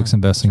 You got folks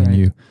investing in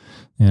you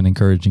and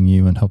encouraging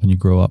you and helping you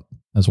grow up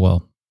as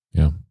well.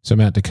 Yeah. So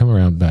Matt, to come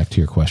around back to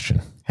your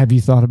question. Have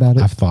you thought about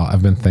it?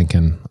 I've been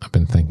thinking,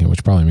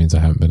 which probably means I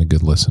haven't been a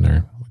good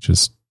listener, which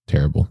is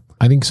terrible.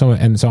 I think so.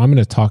 And so I'm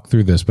going to talk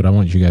through this, but I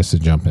want you guys to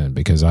jump in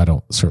because I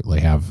don't certainly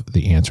have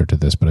the answer to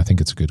this, but I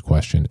think it's a good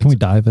question. Can we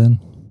dive in?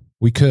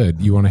 We could.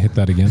 You want to hit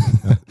that again?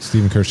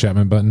 Stephen Kerr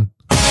Chapman button?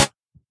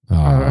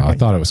 Right. I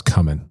thought it was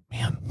coming.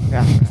 Man.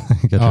 Yeah.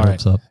 Get your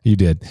hopes up. You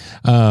did.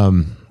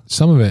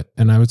 Some of it,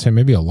 and I would say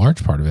maybe a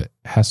large part of it,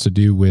 has to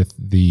do with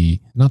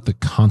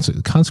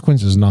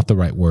consequence is not the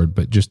right word,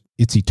 but just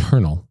it's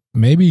eternal.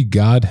 Maybe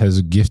God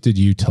has gifted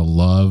you to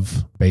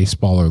love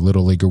baseball or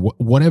little league or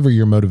whatever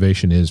your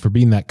motivation is for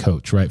being that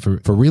coach, right? For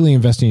really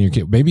investing in your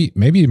kid.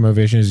 Maybe your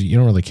motivation is you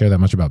don't really care that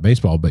much about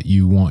baseball, but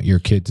you want your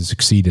kid to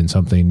succeed in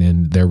something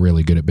and they're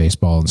really good at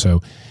baseball. And so,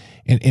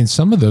 and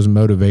some of those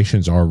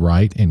motivations are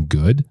right and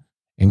good,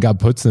 and God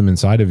puts them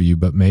inside of you,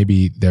 but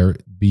maybe they're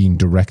being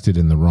directed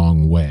in the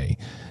wrong way.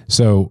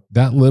 So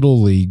that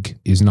little league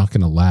is not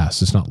going to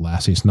last. It's not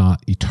lasting. It's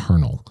not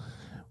eternal.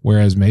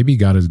 Whereas maybe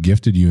God has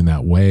gifted you in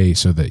that way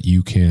so that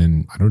you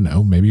can, I don't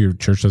know, maybe your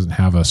church doesn't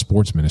have a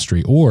sports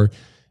ministry,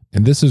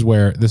 and this is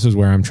where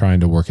I'm trying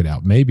to work it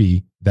out.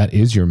 Maybe that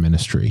is your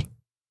ministry.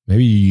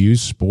 Maybe you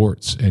use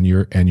sports and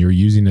you're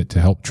using it to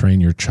help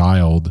train your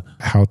child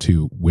how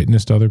to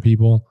witness to other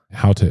people,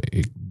 how to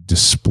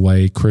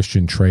display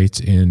Christian traits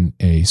in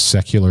a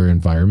secular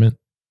environment.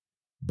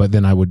 But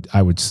then I would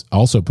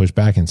also push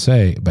back and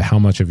say, but how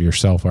much of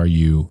yourself are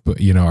you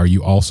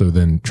also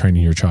then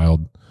training your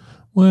child?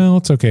 Well,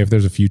 it's okay if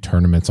there's a few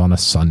tournaments on a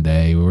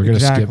Sunday. We're going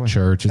to skip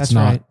church. That's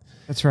right.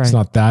 It's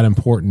not that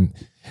important.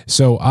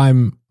 So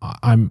I'm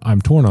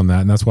torn on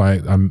that, and that's why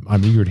I'm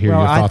eager to hear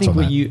your thoughts on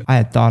that. I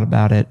had thought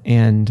about it,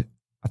 and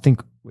I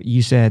think what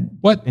you said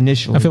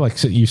initially. I feel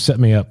like you set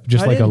me up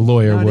just like a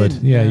lawyer would.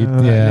 Yeah.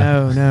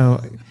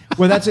 No.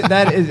 Well,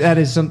 that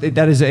is something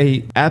that is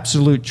a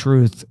absolute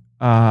truth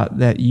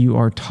that you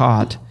are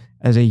taught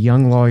as a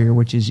young lawyer,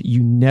 which is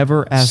you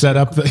never ask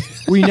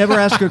we never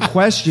ask a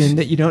question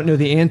that you don't know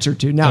the answer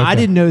to. Now, I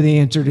didn't know the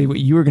answer to what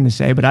you were going to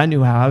say, but I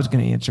knew how I was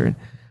going to answer it.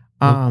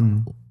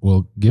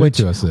 Well, give it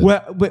to us then.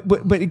 Well,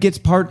 but it gets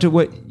part to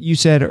what you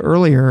said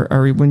earlier,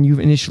 or when you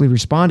initially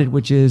responded,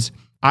 which is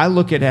I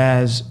look at it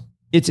as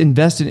it's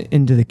invested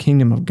into the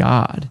kingdom of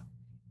God,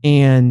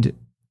 and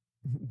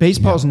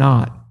baseball's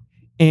not,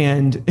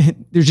 and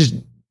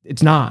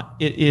it's not.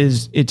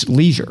 It's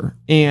leisure,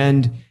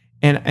 and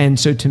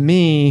so to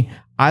me,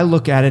 I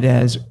look at it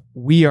as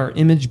we are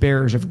image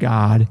bearers of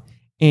God,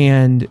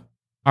 and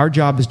our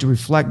job is to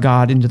reflect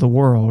God into the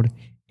world.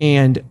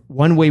 And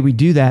one way we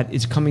do that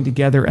is coming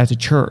together as a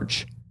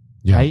church,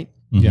 right?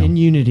 Mm-hmm. In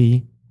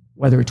unity,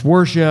 whether it's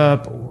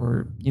worship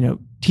or,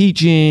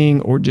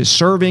 teaching or just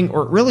serving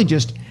or really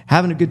just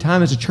having a good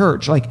time as a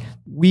church. Like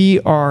we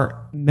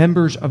are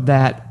members of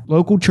that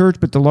local church,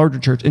 but the larger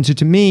church. And so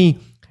to me,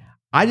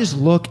 I just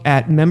look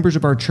at members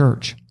of our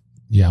church.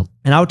 Yeah.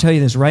 And I'll tell you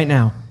this right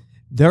now.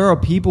 There are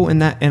people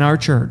in our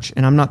church,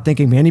 and I'm not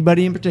thinking of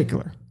anybody in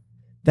particular,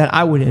 that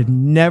I would have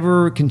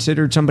never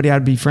considered somebody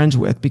I'd be friends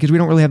with because we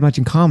don't really have much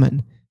in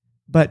common.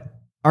 But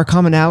our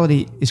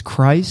commonality is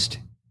Christ,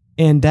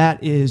 and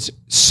that is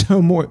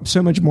so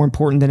much more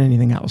important than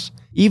anything else.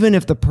 Even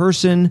if the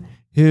person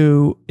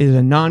who is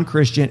a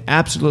non-Christian,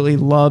 absolutely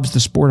loves the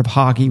sport of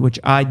hockey, which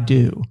I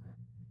do.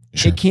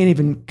 Sure. It can't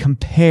even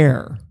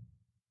compare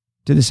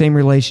to the same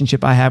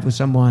relationship I have with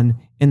someone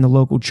in the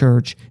local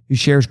church who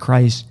shares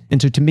Christ.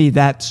 And so to me,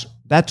 that's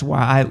why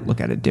I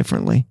look at it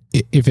differently.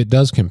 If it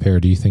does compare,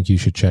 do you think you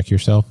should check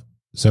yourself?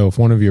 So if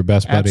one of your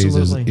best buddies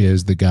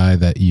is the guy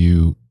that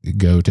you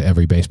go to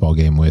every baseball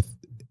game with,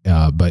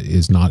 but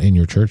is not in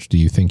your church, do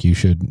you think you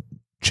should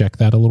check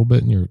that a little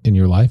bit in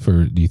your life,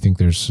 or do you think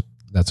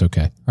that's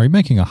okay? Are you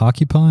making a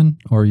hockey pun,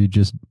 or are you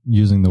just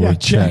using the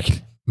word check?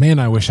 Man,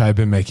 I wish I had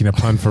been making a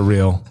pun for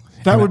real.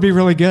 That would be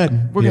really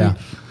good.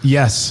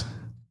 Yes.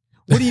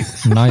 What do you?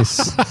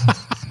 Nice.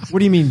 What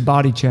do you mean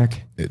body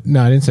check?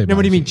 No, I didn't say. No,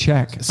 what do you mean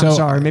check? So, I'm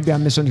sorry, maybe I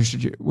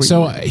misunderstood you.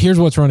 Here's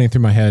what's running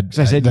through my head.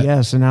 I said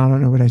yes, and now I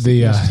don't know what I said.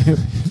 Yes to.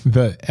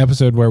 The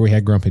episode where we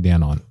had Grumpy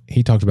Dan on,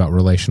 he talked about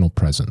relational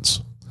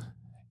presence,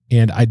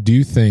 and I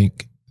do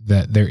think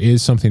that there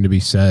is something to be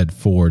said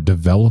for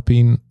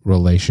developing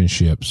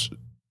relationships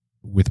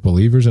with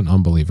believers and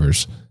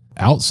unbelievers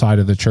outside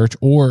of the church,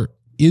 or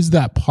is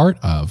that part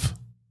of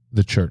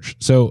the church?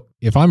 So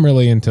if I'm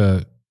really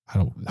into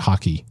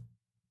hockey,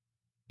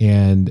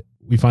 and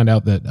we find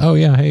out that, oh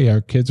yeah, hey,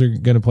 our kids are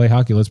going to play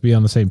hockey, let's be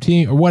on the same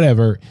team or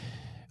whatever,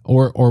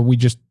 or we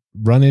just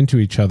run into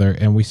each other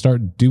and we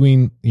start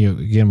doing,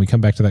 again, we come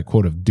back to that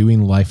quote of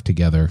doing life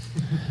together,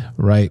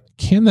 right?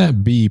 Can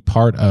that be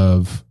part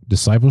of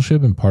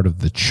discipleship and part of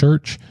the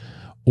church?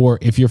 Or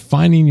if you're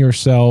finding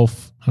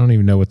yourself, I don't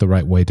even know what the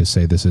right way to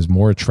say this is,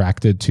 more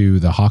attracted to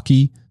the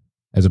hockey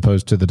as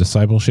opposed to the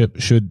discipleship,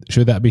 should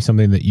that be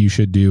something that you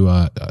should do,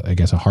 I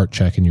guess, a heart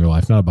check in your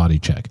life, not a body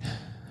check?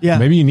 Yeah,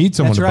 maybe you need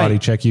someone to right. body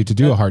check you to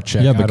do a heart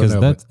check. Yeah, because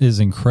that is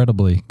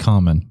incredibly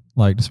common.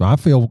 Like, I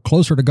feel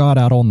closer to God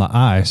out on the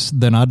ice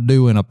than I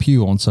do in a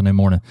pew on Sunday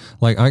morning.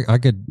 Like, I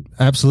could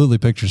absolutely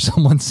picture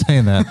someone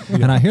saying that.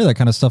 And I hear that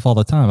kind of stuff all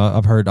the time.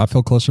 I've heard, I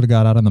feel closer to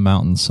God out in the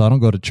mountains, so I don't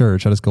go to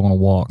church. I just go on a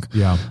walk.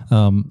 Yeah.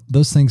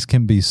 Those things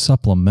can be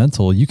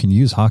supplemental. You can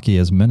use hockey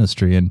as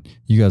ministry. And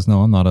you guys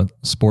know I'm not a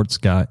sports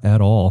guy at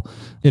all.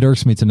 It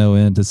irks me to no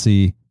end to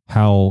see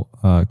how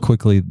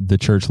quickly the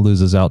church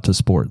loses out to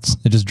sports.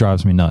 It just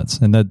drives me nuts.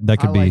 And that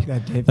could be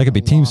that could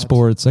be team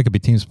sports. That could be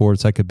team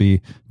sports. That could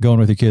be going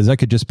with your kids. That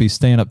could just be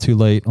staying up too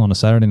late on a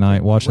Saturday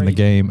night watching the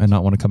game and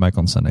not want to come back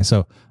on Sunday.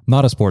 So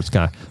not a sports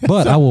guy,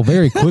 but I will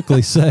very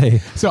quickly say.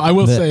 So I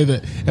will say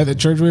that at the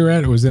church we were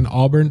at, it was in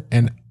Auburn,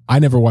 and I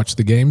never watched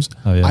the games.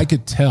 Oh, yeah. I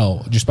could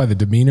tell just by the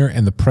demeanor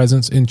and the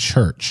presence in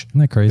church. Isn't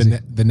that crazy?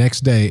 The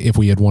next day, if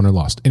we had won or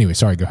lost. Anyway,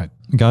 sorry, go ahead.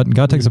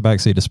 God takes a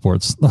backseat to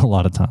sports a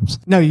lot of times.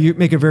 No, you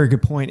make a very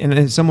good point. And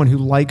as someone who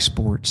likes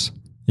sports,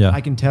 yeah,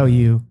 I can tell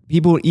you,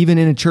 people even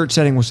in a church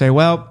setting will say,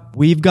 well,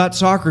 we've got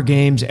soccer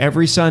games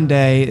every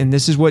Sunday, and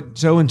this is what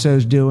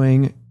so-and-so's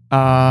doing,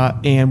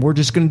 and we're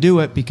just going to do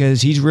it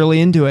because he's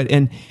really into it.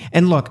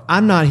 And look,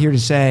 I'm not here to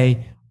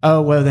say, oh,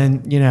 well,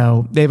 then,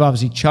 they've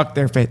obviously chucked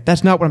their faith.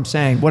 That's not what I'm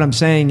saying. What I'm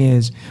saying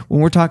is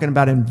when we're talking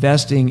about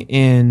investing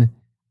in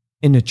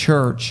the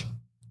church,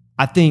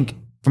 I think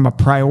from a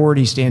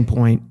priority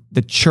standpoint,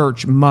 the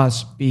church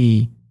must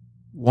be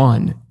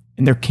one,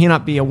 and there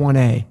cannot be a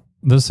 1A.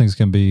 Those things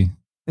can be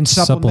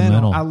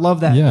supplemental. I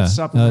love that. Yeah.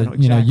 Supplemental,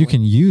 exactly. You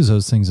can use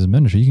those things as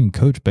ministry. You can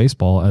coach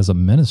baseball as a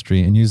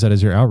ministry and use that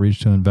as your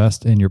outreach to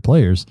invest in your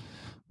players.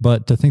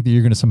 But to think that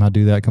you're going to somehow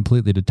do that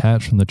completely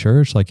detached from the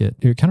church, like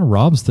it kind of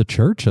robs the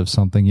church of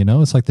something,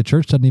 It's like the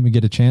church doesn't even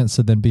get a chance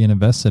to then be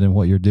invested in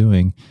what you're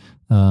doing.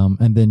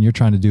 And then you're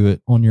trying to do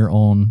it on your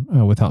own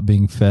without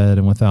being fed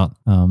and without,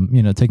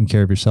 taking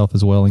care of yourself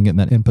as well and getting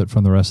that input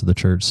from the rest of the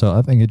church. So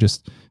I think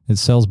it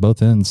sells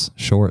both ends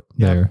short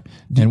there.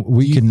 And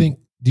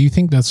do you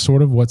think that's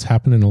sort of what's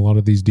happened in a lot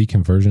of these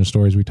deconversion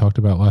stories we talked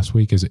about last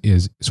week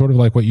is sort of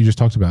like what you just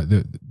talked about?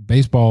 The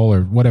baseball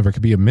or whatever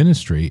could be a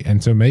ministry.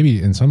 And so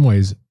maybe in some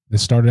ways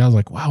this started out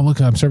like, wow,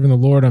 look, I'm serving the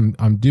Lord.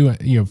 I'm doing,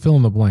 fill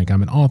in the blank.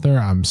 I'm an author.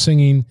 I'm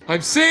singing.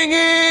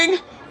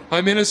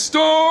 I'm in a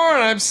store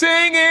and I'm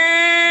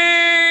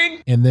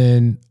singing. And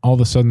then all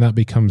of a sudden that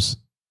becomes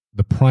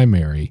the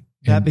primary.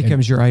 That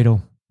becomes your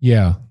idol.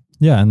 Yeah.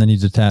 Yeah. And then you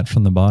detach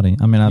from the body.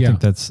 I mean, I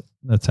think that's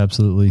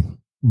absolutely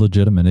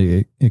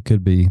legitimate. It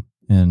could be.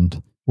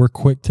 And we're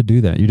quick to do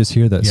that. You just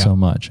hear that so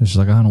much. It's just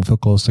like, I don't feel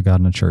close to God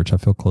in the church. I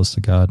feel close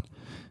to God,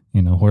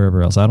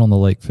 wherever else, out on the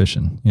lake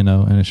fishing,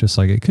 and it's just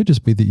like, it could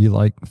just be that you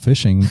like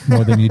fishing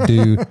more than you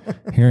do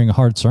hearing a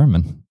hard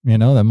sermon,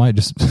 that might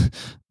just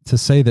to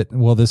say that,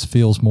 well, this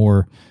feels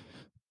more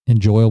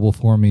enjoyable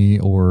for me,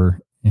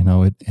 or,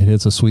 it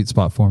hits a sweet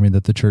spot for me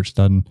that the church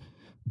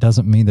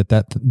doesn't mean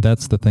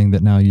that's the thing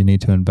that now you need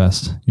to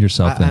invest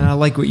yourself in. And I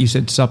like what you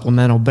said,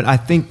 supplemental, but I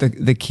think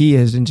the key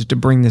is, and just to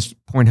bring this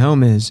point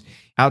home, is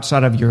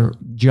outside of your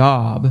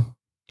job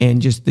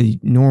and just the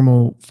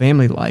normal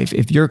family life,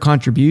 if your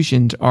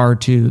contributions are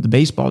to the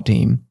baseball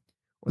team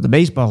or the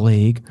baseball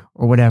league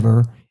or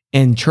whatever,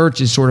 and church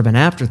is sort of an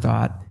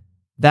afterthought,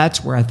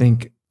 that's where I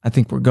think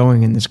we're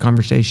going in this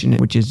conversation,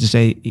 which is to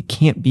say it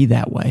can't be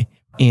that way.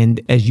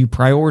 And as you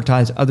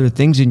prioritize other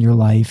things in your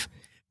life,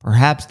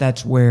 perhaps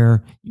that's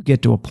where you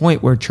get to a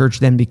point where church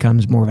then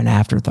becomes more of an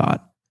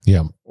afterthought.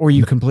 Yeah. Or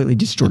you completely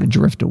just sort of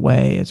drift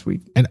away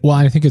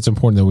I think it's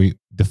important that we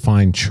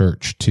define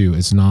church too.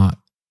 It's not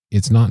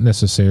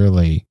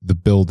necessarily the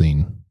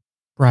building,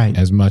 right,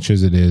 as much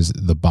as it is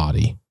the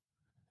body.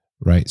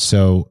 Right.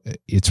 So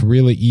it's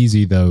really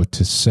easy though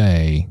to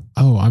say,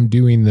 "Oh, I'm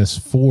doing this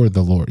for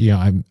the Lord."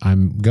 Yeah,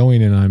 I'm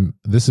going and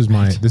this is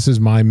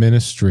my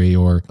ministry.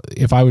 Or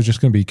if I was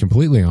just going to be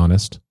completely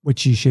honest,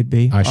 which you should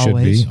be, I should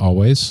be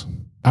always.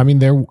 I mean,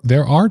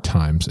 there are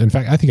times. In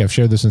fact, I think I've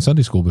shared this in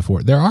Sunday school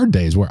before. There are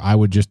days where I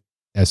would just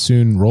as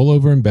soon roll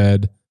over in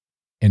bed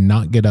and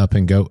not get up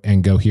and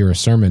go hear a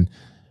sermon.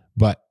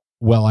 But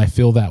while I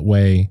feel that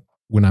way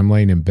when I'm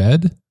laying in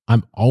bed,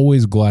 I'm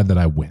always glad that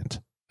I went.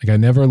 Like I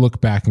never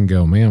look back and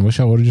go, man, I wish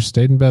I would have just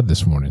stayed in bed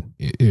this morning.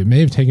 It may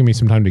have taken me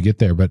some time to get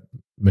there, but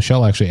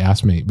Michelle actually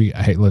asked me,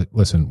 "Hey,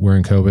 listen, we're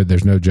in COVID.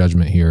 There's no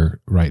judgment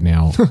here right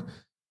now."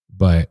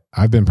 But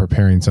I've been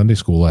preparing Sunday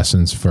school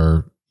lessons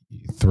for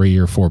 3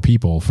 or 4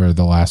 people for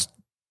the last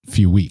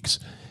few weeks.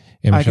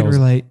 And I can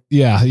relate.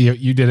 Yeah,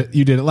 you did it.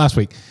 You did it last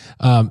week.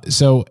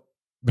 So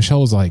Michelle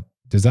was like,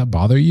 "Does that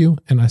bother you?"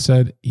 And I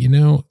said,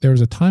 there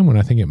was a time when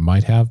I think it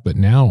might have, but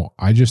now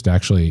I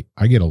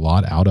get a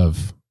lot out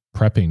of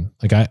prepping.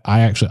 Like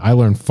I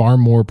learn far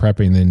more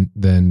prepping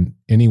than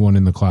anyone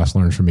in the class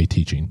learns from me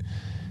teaching.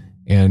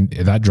 And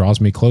that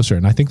draws me closer.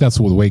 And I think that's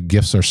the way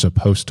gifts are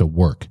supposed to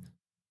work.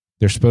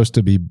 They're supposed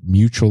to be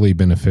mutually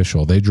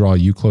beneficial. They draw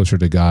you closer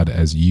to God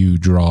as you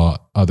draw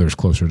others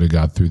closer to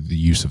God through the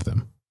use of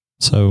them.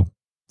 So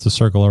to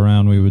circle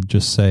around, we would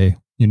just say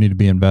you need to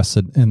be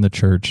invested in the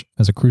church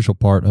as a crucial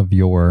part of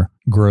your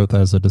growth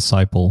as a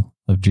disciple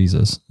of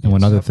Jesus. And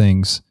when other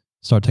things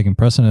start taking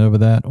precedent over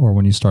that, or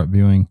when you start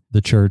viewing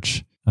the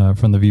church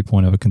from the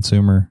viewpoint of a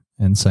consumer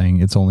and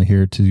saying it's only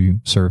here to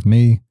serve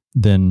me,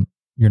 then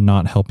you're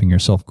not helping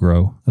yourself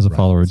grow as a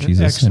follower of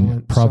Jesus,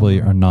 and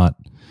probably are not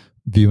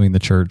viewing the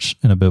church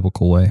in a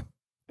biblical way.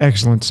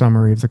 Excellent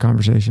summary of the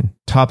conversation.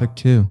 Topic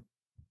 2.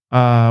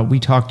 We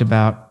talked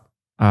about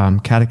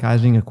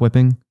catechizing,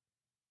 equipping,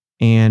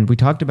 and we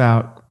talked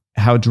about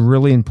how it's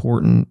really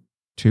important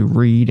to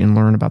read and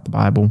learn about the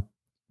Bible,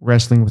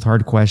 wrestling with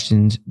hard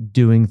questions,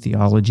 doing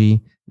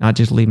theology, not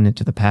just leaving it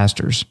to the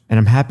pastors. And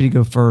I'm happy to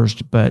go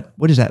first, but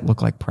what does that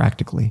look like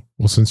practically?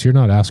 Well, since you're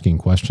not asking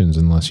questions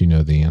unless you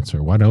know the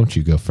answer, why don't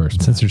you go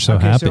first? Since you're so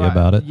happy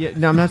about it. Yeah,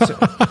 no, I'm not.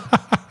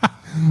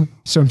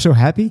 So I'm so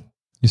happy.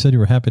 You said you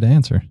were happy to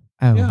answer.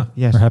 Oh, yeah.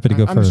 Yes. We're happy to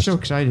go first. I'm so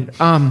excited.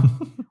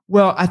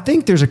 Well, I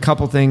think there's a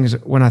couple things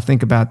when I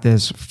think about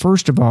this.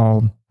 First of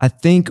all, I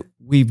think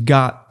we've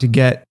got to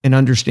get an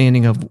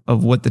understanding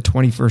of what the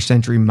 21st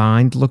century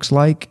mind looks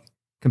like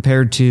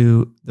compared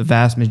to the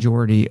vast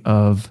majority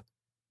of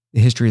the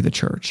history of the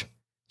church.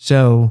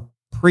 So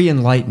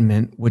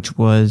pre-Enlightenment, which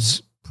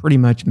was pretty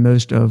much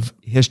most of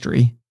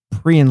history,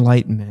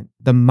 pre-Enlightenment,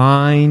 the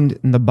mind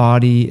and the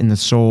body and the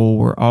soul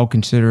were all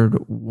considered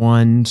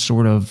one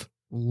sort of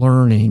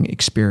learning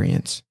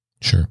experience.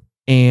 Sure.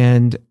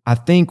 And I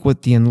think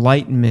what the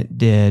Enlightenment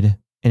did,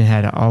 and it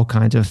had all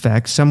kinds of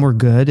effects, some were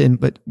good,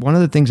 but one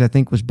of the things I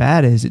think was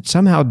bad is it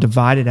somehow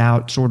divided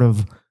out sort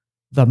of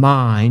the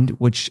mind,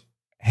 which,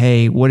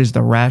 hey, what does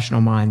the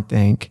rational mind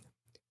think,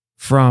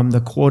 from the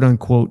quote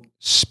unquote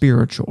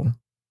spiritual.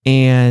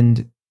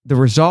 And the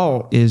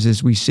result is,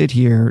 as we sit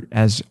here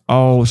as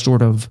all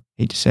sort of,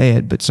 hate to say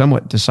it, but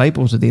somewhat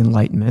disciples of the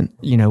Enlightenment,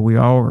 we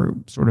all are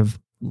sort of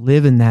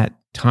live in that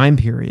time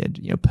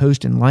period,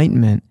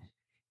 post-Enlightenment,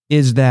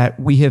 is that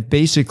we have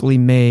basically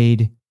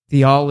made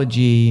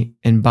theology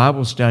and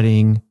Bible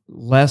studying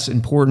less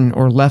important,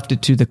 or left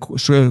it to the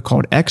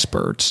so-called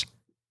experts,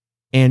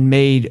 and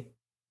made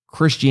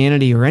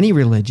Christianity or any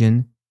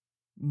religion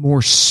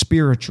more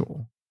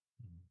spiritual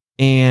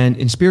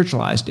and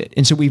spiritualized it.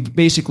 And so we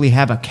basically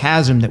have a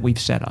chasm that we've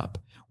set up.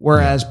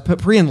 Whereas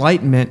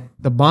pre-Enlightenment,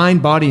 the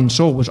mind, body, and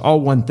soul was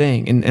all one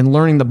thing. And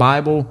learning the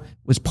Bible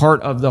was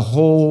part of the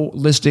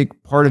holistic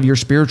part of your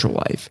spiritual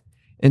life.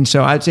 And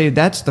so I'd say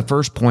that's the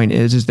first point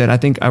is that I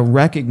think a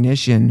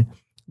recognition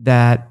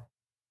that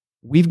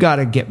we've got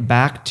to get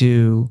back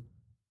to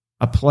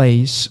a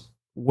place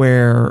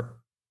where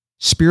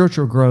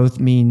spiritual growth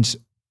means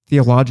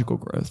theological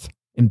growth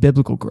and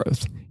biblical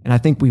growth. And I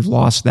think we've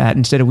lost that.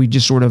 Instead of we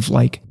just sort of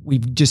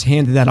we've just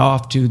handed that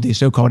off to the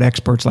so-called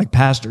experts like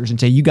pastors and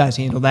say, you guys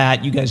handle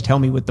that. You guys tell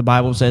me what the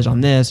Bible says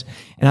on this.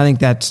 And I think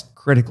that's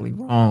critically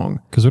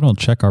wrong. Because we don't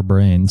check our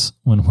brains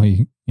when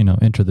we,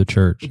 enter the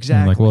church.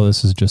 Exactly. We're like, well,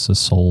 this is just a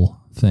soul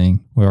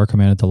thing. We are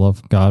commanded to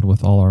love God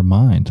with all our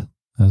mind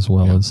as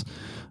well as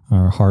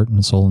our heart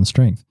and soul and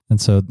strength.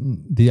 And so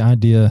the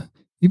idea,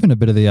 even a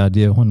bit of the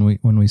idea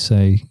when we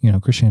say,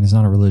 Christianity is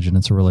not a religion,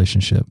 it's a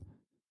relationship.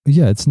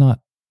 Yeah, it's not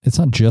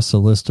just a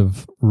list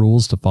of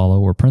rules to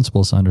follow or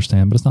principles to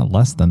understand, but it's not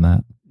less than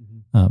that.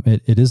 Mm-hmm.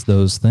 It is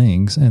those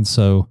things. And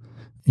so,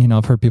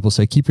 I've heard people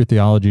say, keep your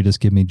theology, just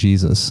give me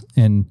Jesus.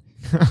 And,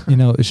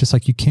 it's just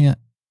like, you can't,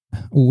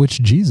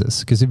 which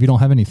Jesus? Because if you don't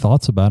have any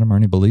thoughts about him or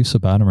any beliefs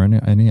about him or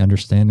any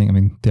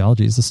understanding,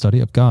 theology is the study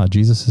of God.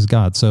 Jesus is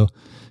God. So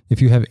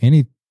if you have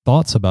any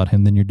thoughts about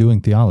him, then you're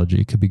doing theology.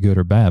 It could be good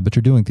or bad, but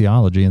you're doing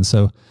theology. And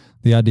so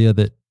the idea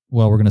that,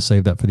 well, we're going to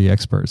save that for the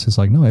experts. It's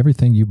like, no,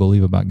 everything you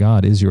believe about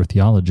God is your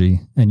theology,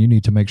 and you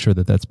need to make sure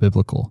that that's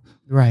biblical.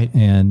 Right.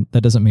 And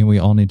that doesn't mean we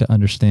all need to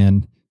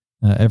understand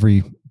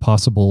every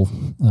possible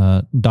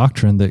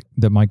doctrine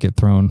that might get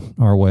thrown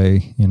our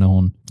way,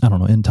 on, I don't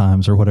know, end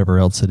times or whatever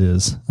else it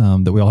is,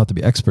 that we all have to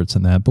be experts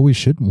in that. But we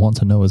should want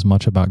to know as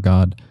much about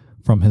God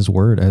from his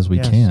word as we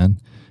can.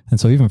 And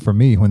so even for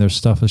me, when there's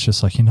stuff, it's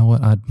just like, you know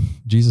what,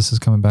 Jesus is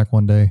coming back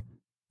one day,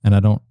 and I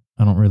don't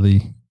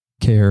really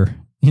care,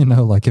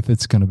 like if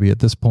it's going to be at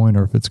this point,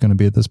 or if it's going to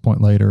be at this point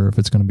later, or if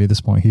it's going to be at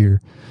this point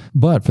here.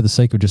 But for the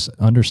sake of just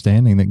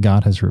understanding that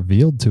God has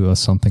revealed to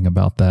us something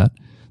about that,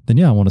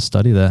 then I want to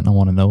study that and I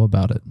want to know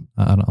about it.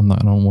 I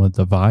don't want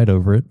to divide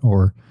over it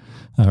or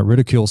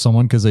ridicule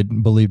someone because they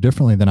believe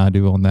differently than I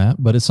do on that.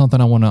 But it's something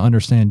I want to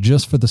understand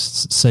just for the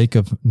sake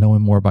of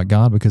knowing more about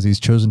God, because he's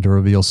chosen to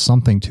reveal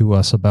something to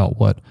us about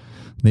what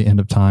the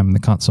end of time and the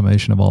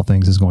consummation of all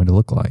things is going to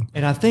look like.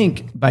 And I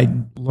think by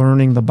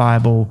learning the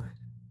Bible,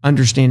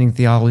 understanding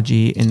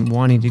theology, and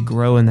wanting to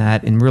grow in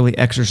that and really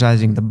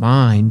exercising the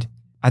mind,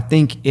 I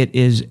think it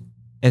is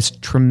a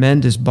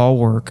tremendous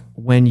bulwark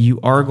when you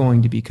are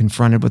going to be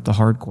confronted with the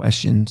hard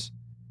questions,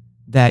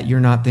 that you're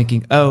not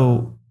thinking,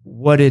 oh,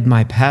 what did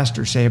my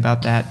pastor say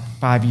about that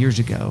 5 years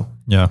ago?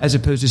 Yeah. As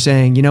opposed to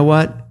saying, you know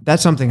what,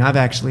 that's something I've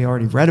actually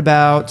already read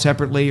about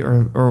separately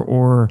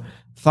or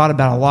thought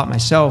about a lot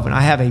myself, and I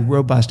have a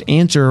robust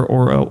answer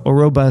or a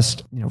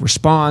robust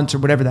response or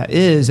whatever that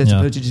is, as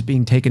opposed to just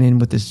being taken in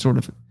with this sort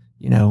of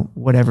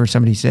whatever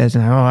somebody says,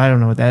 and I don't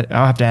know what that.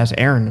 I'll have to ask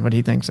Aaron what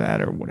he thinks of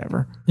that or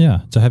whatever.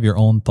 Yeah, to have your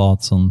own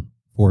thoughts on,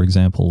 for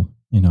example,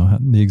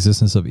 the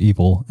existence of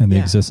evil and the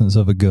existence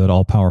of a good,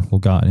 all-powerful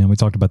God. And we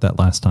talked about that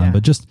last time,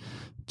 but just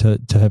to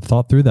have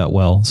thought through that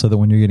well, so that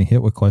when you're getting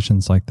hit with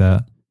questions like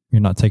that, you're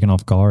not taken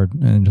off guard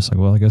and just like,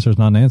 well, I guess there's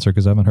not an answer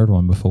because I haven't heard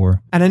one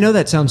before. And I know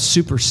that sounds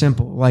super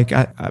simple. Like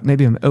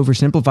maybe I'm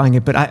oversimplifying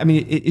it, but I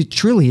mean, it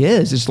truly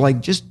is. It's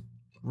like, just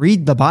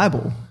read the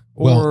Bible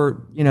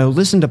or,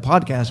 listen to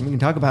podcasts, and we can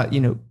talk about,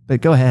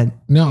 but go ahead.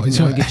 No,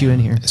 so I'll get you in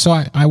here. So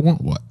I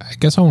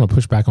guess I want to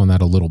push back on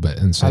that a little bit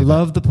and say, I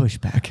love the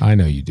pushback. I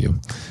know you do.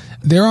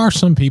 There are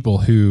some people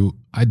who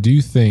I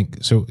do think,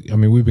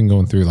 we've been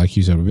going through, like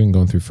you said, we've been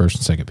going through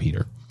 1st and 2nd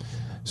Peter.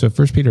 So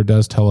 1 Peter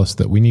does tell us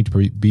that we need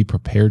to be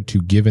prepared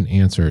to give an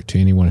answer to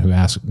anyone who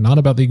asks, not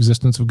about the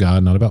existence of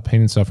God, not about pain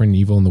and suffering and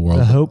evil in the world.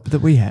 The hope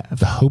that we have.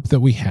 The hope that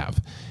we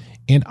have.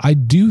 And I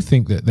do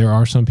think that there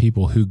are some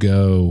people who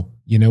go,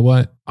 you know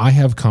what? I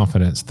have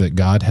confidence that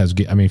God has,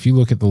 if you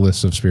look at the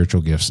list of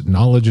spiritual gifts,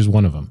 knowledge is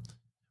one of them,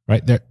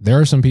 right? There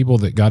are some people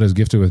that God has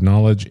gifted with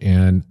knowledge,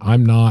 and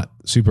I'm not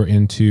super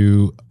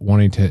into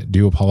wanting to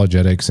do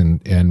apologetics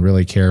and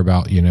really care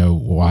about,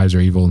 why is there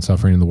evil and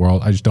suffering in the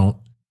world? I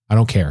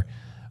don't care.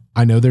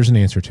 I know there's an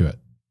answer to it.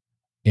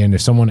 And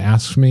if someone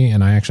asks me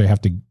and I actually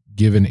have to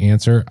give an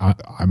answer,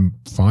 I'm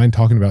fine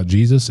talking about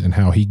Jesus and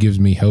how he gives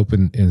me hope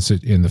in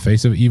the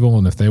face of evil.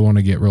 And if they want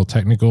to get real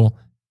technical,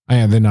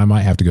 then I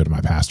might have to go to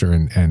my pastor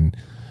and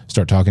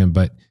start talking.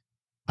 But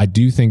I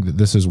do think that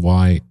this is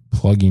why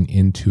plugging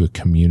into a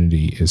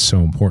community is so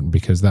important,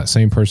 because that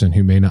same person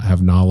who may not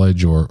have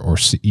knowledge or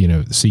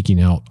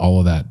seeking out all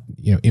of that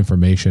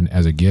information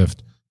as a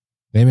gift,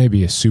 they may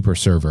be a super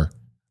server.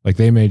 Like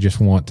they may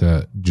just want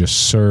to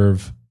just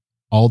serve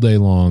all day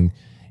long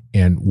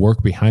and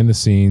work behind the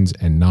scenes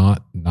and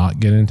not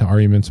get into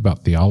arguments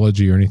about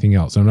theology or anything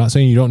else. I'm not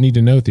saying you don't need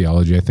to know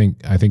theology. I think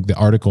the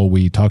article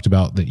we talked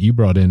about that you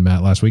brought in,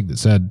 Matt, last week, that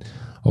said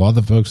a lot of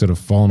the folks that have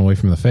fallen away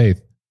from the faith,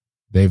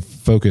 they've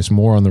focused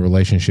more on the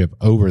relationship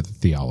over the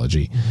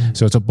theology. Mm-hmm.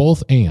 So it's a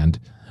both and,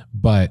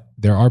 but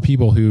there are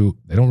people who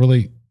they don't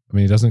really,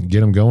 it doesn't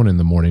get them going in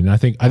the morning. And I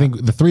think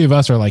the three of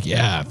us are like,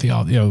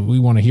 theology, we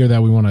want to hear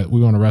that. We want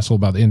to wrestle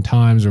about the end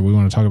times, or we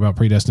want to talk about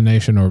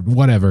predestination or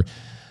whatever.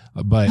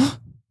 But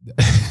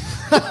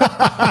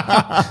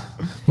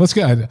let's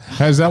go.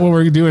 Is that what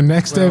we're doing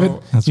next, David?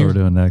 That's what we're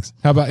doing next.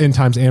 How about end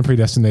times and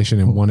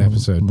predestination in one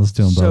episode? Let's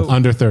do them both.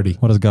 Under 30.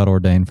 What has God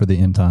ordained for the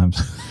end times?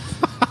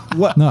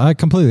 What? No, I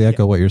completely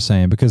echo what you're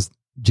saying, because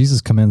Jesus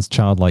commends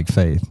childlike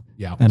faith.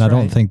 Yeah, and I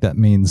don't think that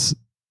means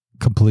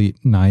complete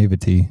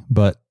naivety,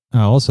 but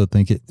I also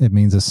think it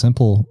means a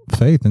simple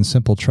faith and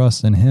simple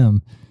trust in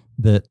him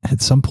that at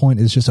some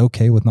point is just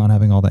okay with not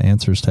having all the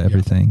answers to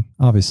everything.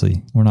 Yeah.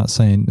 Obviously, we're not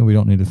saying we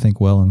don't need to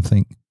think well and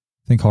think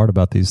hard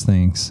about these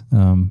things,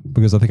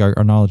 because I think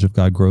our knowledge of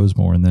God grows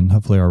more, and then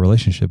hopefully our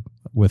relationship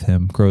with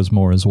him grows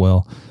more as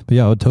well. But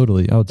yeah, I would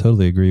totally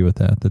agree with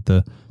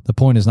that the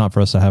point is not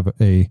for us to have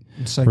a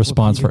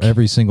response for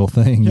every single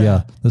thing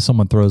that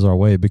someone throws our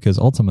way, because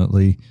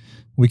ultimately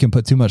we can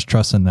put too much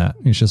trust in that.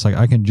 It's just like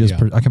I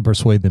can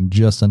persuade them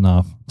just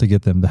enough to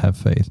get them to have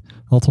faith.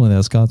 Ultimately,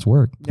 that's God's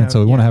work. Yeah, and so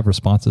we want to have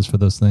responses for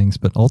those things.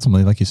 But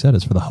ultimately, like you said,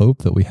 it's for the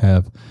hope that we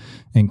have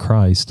in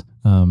Christ,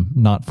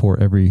 not for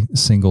every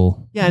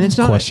single and it's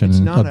not question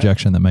and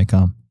objection that may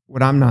come.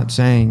 What I'm not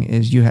saying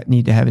is you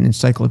need to have an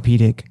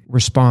encyclopedic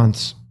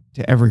response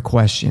to every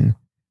question.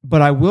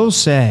 But I will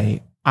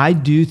say, I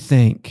do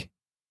think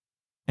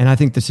and I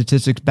think the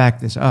statistics back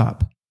this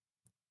up,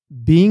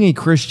 being a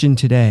Christian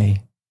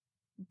today,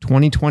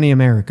 2020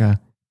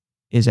 America,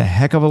 is a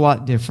heck of a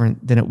lot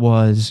different than it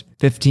was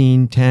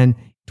 15, 10,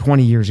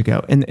 20 years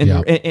ago. And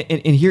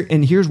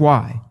here's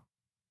why.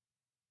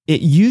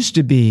 It used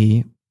to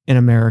be in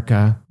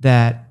America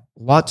that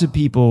lots of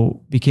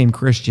people became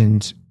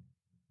Christians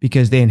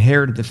because they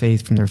inherited the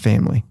faith from their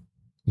family.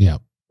 Yeah.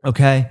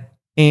 Okay.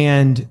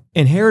 And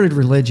inherited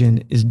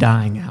religion is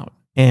dying out.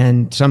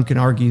 And some can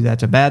argue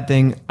that's a bad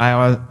thing.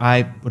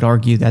 I would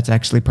argue that's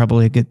actually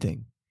probably a good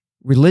thing.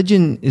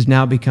 Religion is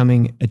now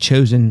becoming a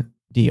chosen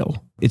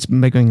deal. It's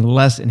becoming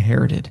less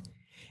inherited.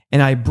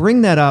 And I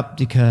bring that up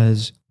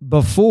because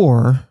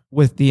before,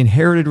 with the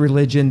inherited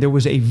religion, there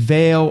was a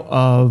veil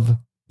of,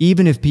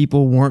 even if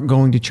people weren't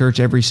going to church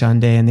every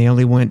Sunday and they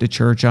only went to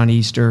church on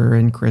Easter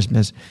and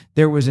Christmas,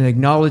 there was an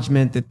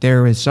acknowledgement that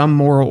there is some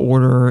moral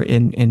order,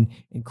 and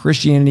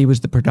Christianity was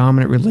the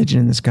predominant religion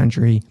in this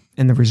country.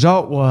 And the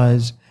result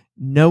was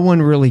no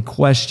one really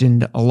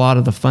questioned a lot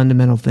of the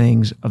fundamental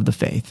things of the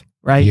faith,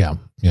 right? Yeah.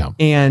 Yeah.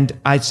 And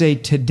I'd say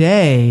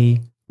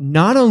today,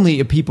 not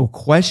only are people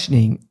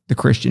questioning the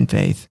Christian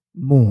faith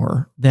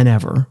more than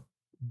ever,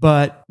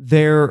 but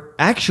they're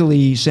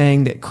actually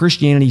saying that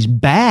Christianity is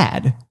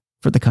bad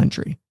for the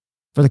country,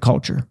 for the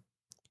culture.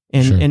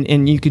 And, Sure.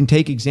 and you can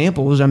take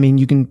examples. I mean,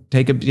 you can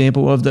take an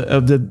example of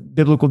the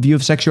biblical view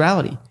of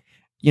sexuality.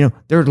 You know,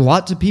 there are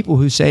lots of people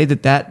who say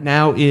that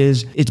now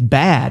it's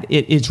bad.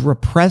 It's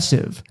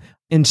repressive.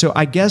 And so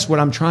I guess what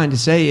I'm trying to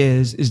say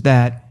is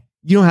that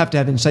you don't have to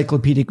have an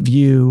encyclopedic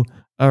view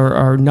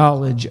or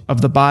knowledge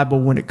of the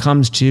Bible when it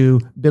comes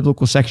to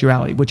biblical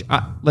sexuality, which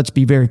let's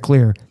be very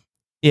clear.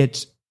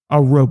 It's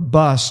a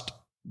robust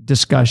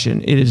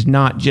discussion. It is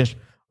not just,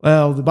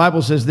 well, the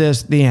Bible says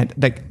this, the end.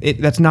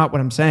 That's not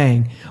what I'm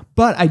saying.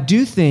 But I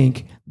do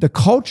think the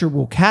culture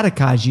will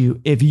catechize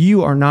you if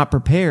you are not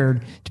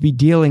prepared to be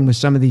dealing with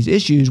some of these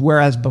issues.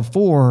 Whereas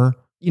before,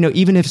 you know,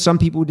 even if some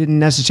people didn't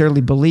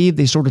necessarily believe,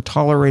 they sort of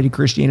tolerated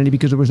Christianity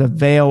because there was a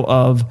veil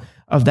of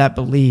that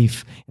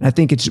belief. And I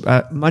think it's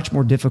much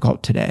more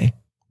difficult today.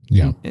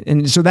 Yeah.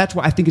 And so that's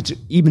why I think it's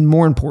even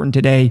more important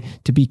today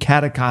to be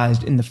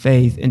catechized in the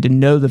faith and to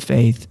know the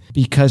faith,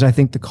 because I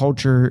think the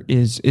culture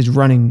is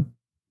running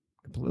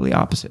completely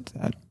opposite to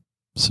that.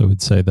 So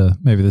we'd say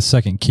maybe the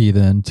second key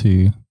then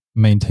to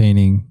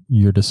maintaining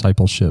your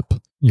discipleship,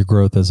 your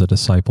growth as a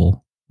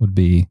disciple, would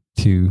be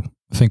to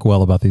think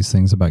well about these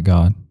things about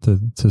God,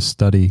 to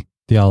study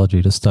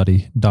theology, to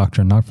study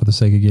doctrine, not for the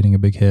sake of getting a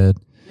big head,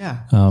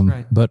 That's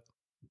right. but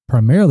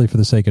primarily for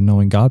the sake of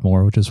knowing God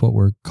more, which is what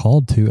we're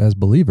called to as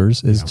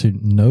believers, is to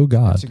know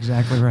God. That's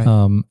exactly right.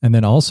 And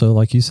then also,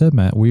 like you said,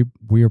 Matt, we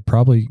are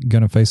probably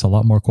going to face a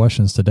lot more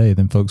questions today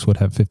than folks would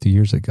have 50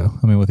 years ago.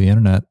 I mean, with the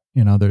internet,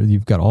 you know,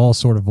 you've got all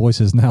sort of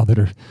voices now that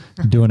are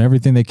doing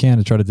everything they can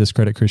to try to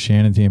discredit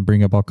Christianity and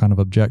bring up all kind of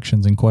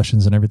objections and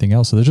questions and everything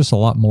else. So there's just a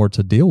lot more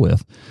to deal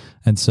with.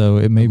 And so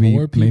it may be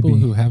more people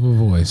who have a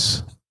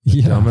voice,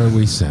 the dumber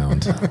we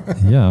sound.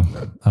 Yeah,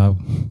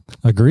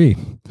 agree.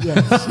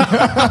 Yes.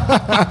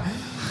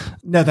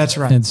 No, that's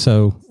right. And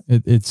so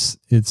it's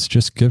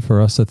just good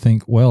for us to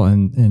think well,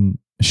 and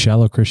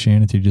shallow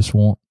Christianity just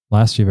won't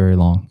last you very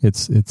long.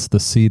 It's the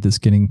seed that's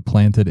getting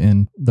planted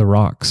in the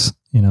rocks,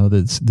 you know,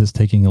 that's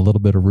taking a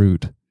little bit of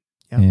root,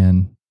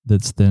 and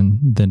that's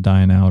then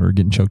dying out or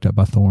getting choked up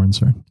by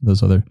thorns or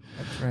those other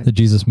that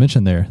Jesus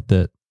mentioned there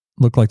that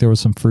looked like there was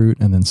some fruit,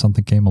 and then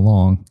something came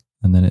along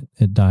and then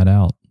it died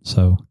out.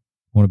 So I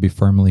want to be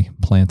firmly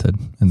planted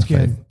in the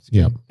faith.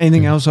 Yeah.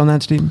 Anything else on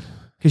that, Stephen?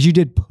 Because you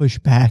did push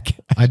back.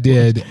 I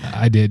did.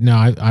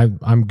 No,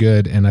 I'm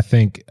good. And I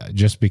think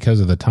just because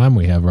of the time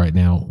we have right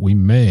now, we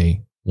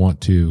may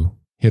want to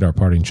hit our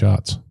parting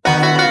shots.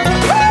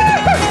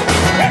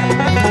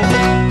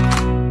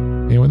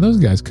 And when those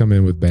guys come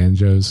in with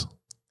banjos,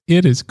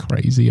 it is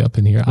crazy up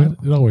in here.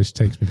 It always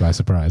takes me by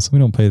surprise. We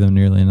don't pay them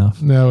nearly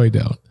enough. No, we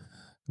don't.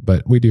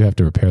 But we do have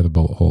to repair the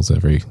bullet holes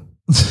every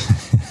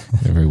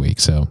week.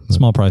 So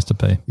small price to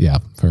pay. Yeah,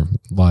 for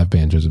live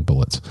banjos and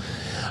bullets.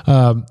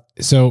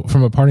 So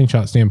from a parting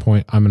shot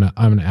standpoint, I'm gonna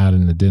add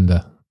an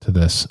addenda to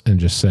this and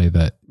just say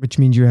that, which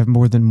means you have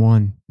more than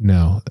one.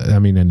 No, I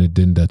mean an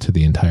addenda to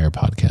the entire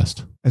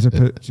podcast, as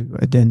opposed to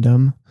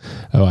addendum.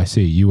 Oh, I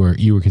see. You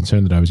were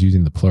concerned that I was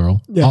using the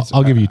plural. Yes,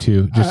 I'll give you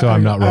two, just so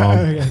I'm not wrong.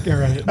 Okay,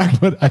 right.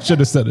 But I should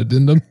have said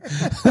addendum.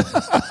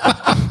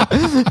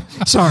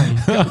 Sorry.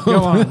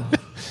 Go on.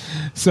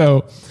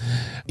 So,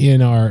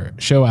 in our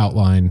show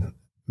outline,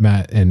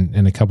 Matt,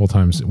 and a couple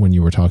times when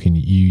you were talking,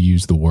 you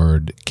used the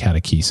word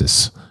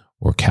catechesis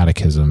or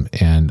catechism.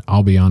 And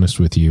I'll be honest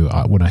with you,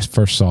 when I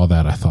first saw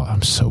that, I thought,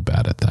 I'm so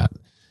bad at that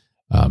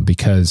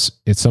because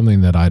it's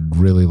something that I'd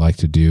really like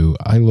to do.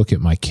 I look at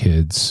my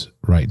kids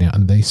right now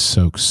and they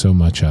soak so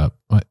much up.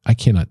 I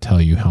cannot tell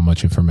you how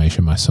much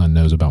information my son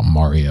knows about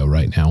Mario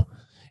right now.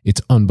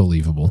 It's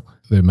unbelievable,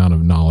 the amount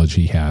of knowledge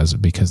he has,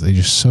 because they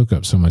just soak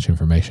up so much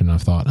information. And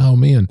I've thought, oh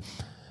man,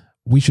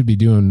 we should be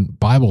doing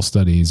Bible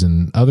studies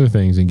and other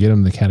things and get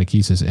them the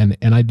catechesis.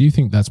 And I do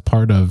think that's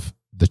part of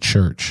the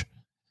church.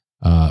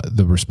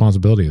 the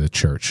responsibility of the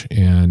church.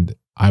 And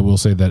I will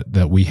say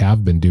that we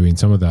have been doing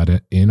some of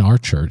that in our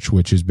church,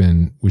 which has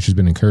been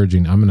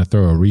encouraging. I'm going to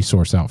throw a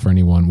resource out for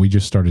anyone. We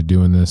just started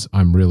doing this.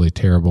 I'm really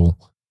terrible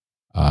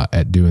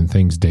at doing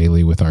things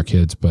daily with our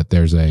kids, but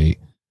there's a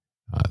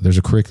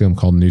curriculum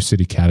called New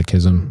City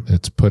Catechism.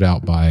 It's put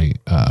out by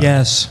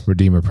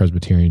Redeemer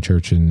Presbyterian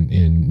Church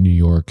in New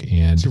York,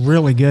 and it's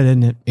really good,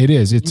 isn't it? It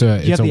is. You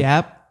have the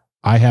app?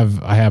 I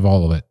have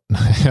all of it.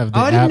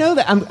 I didn't know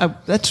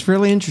that. That's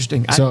really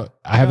interesting.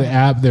 I have the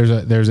app. There's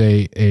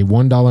a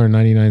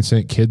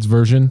 $1.99 kids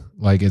version.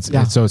 Like it's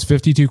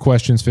 52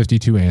 questions,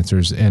 52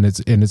 answers, and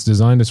it's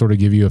designed to sort of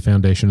give you a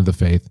foundation of the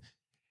faith.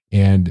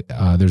 And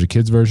there's a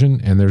kids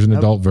version and there's an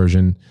adult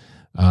version.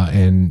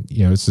 And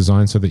it's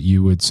designed so that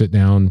you would sit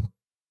down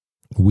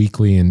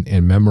weekly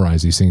and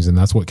memorize these things. And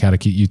that's what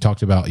you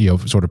talked about,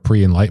 sort of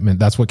pre-enlightenment.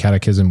 That's what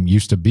catechism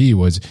used to be,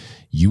 was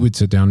you would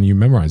sit down and you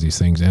memorize these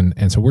things.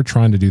 And so we're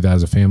trying to do that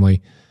as a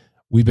family.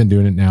 We've been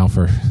doing it now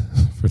for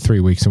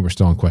 3 weeks and we're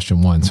still on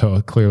question 1. So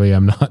clearly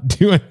I'm not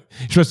you're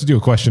supposed to do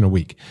a question a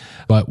week,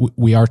 but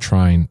we are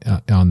trying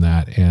on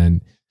that.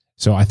 And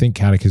so I think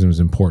catechism is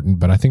important,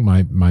 but I think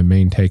my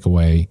main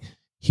takeaway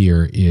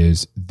here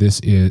is this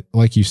is,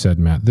 like you said,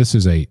 Matt, this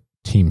is a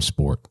team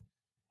sport.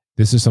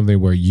 This is something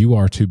where you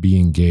are to be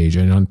engaged.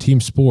 And on team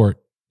sport,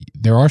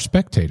 there are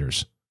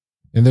spectators.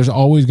 And there's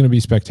always going to be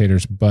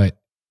spectators, but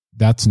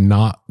that's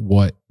not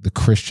what the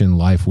Christian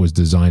life was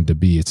designed to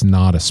be. It's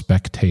not a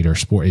spectator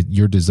sport.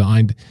 You're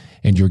designed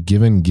and you're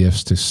given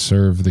gifts to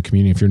serve the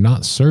community. If you're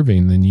not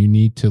serving, then you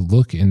need to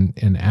look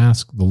and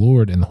ask the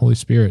Lord and the Holy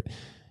Spirit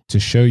to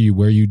show you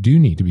where you do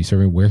need to be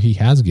serving, where He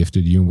has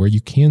gifted you and where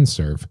you can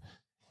serve.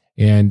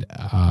 And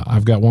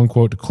I've got one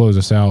quote to close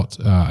us out.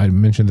 I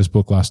mentioned this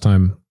book last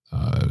time,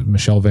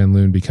 Michelle Van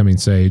Loon, Becoming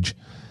Sage.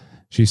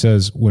 She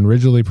says, when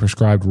rigidly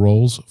prescribed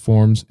roles,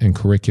 forms, and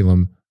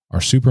curriculum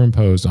are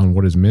superimposed on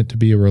what is meant to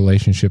be a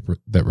relationship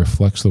that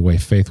reflects the way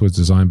faith was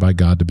designed by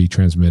God to be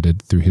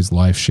transmitted through His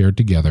life shared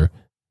together,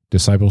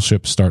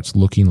 discipleship starts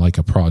looking like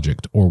a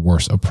project, or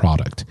worse, a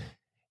product.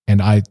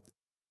 And I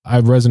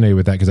resonate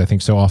with that because I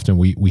think so often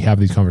we have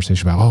these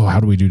conversations about, how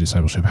do we do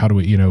discipleship? How do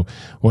we,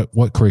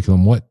 what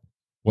curriculum, what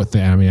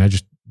thing? I mean, I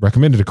just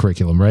recommended a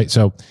curriculum, right?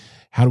 So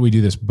how do we do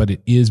this? But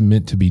it is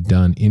meant to be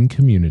done in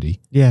community.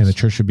 Yes. And the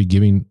church should be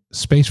giving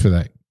space for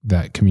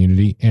that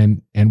community.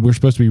 And we're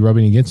supposed to be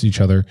rubbing against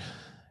each other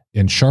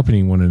and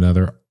sharpening one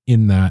another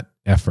in that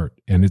effort.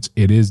 And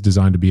it is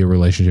designed to be a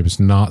relationship. It's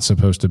not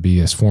supposed to be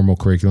a formal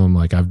curriculum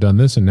like I've done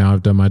this and now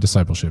I've done my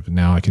discipleship and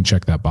now I can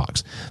check that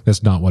box.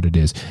 That's not what it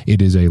is.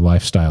 It is a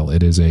lifestyle.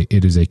 It is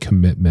a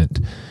commitment.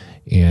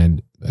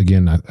 And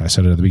again, I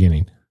said it at the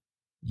beginning,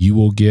 you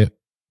will get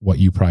what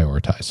you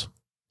prioritize.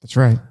 That's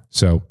right.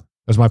 So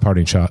that's my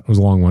parting shot. It was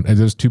a long one. And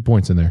there's 2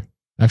 points in there.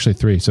 Actually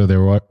 3. So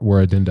there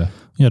were addenda.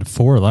 You had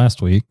 4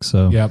 last week.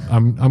 So yeah,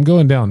 I'm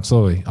going down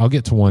slowly. I'll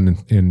get to 1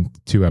 in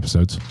 2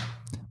 episodes.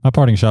 My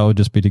parting shot would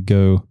just be to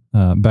go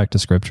back to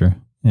Scripture.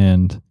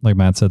 And like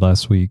Matt said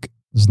last week,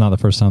 this is not the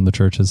first time the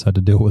church has had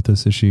to deal with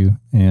this issue,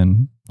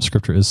 and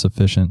Scripture is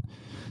sufficient.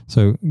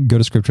 So go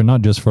to Scripture,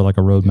 not just for like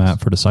a roadmap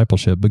for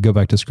discipleship, but go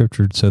back to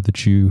Scripture so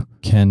that you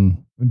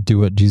can do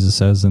what Jesus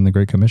says in the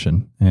Great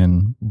Commission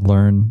and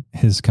learn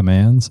His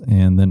commands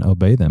and then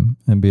obey them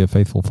and be a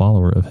faithful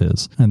follower of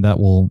His. And that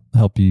will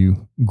help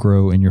you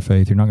grow in your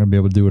faith. You're not going to be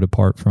able to do it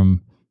apart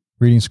from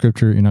reading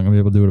Scripture. You're not going to be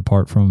able to do it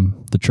apart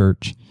from the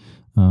church.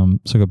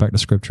 So go back to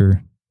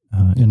Scripture,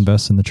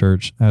 invest in the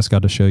church, ask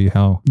God to show you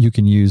how you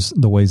can use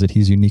the ways that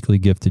He's uniquely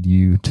gifted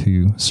you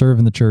to serve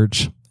in the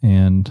church,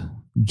 and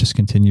just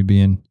continue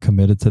being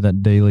committed to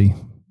that daily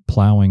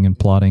plowing and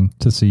plodding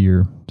to see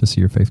your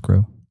faith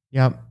grow.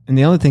 Yeah. And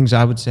the other things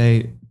I would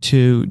say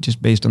too,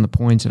 just based on the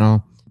points and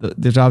all,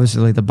 there's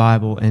obviously the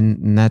Bible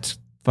and that's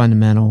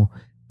fundamental.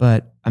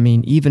 But I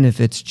mean, even if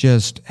it's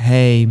just,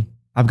 hey,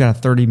 I've got a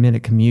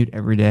 30-minute commute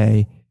every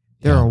day,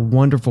 there are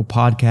wonderful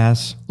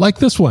podcasts like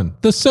this one,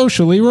 The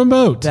Socially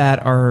Remote,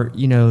 that are,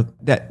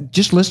 that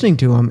just listening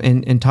to them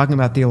and talking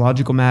about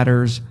theological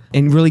matters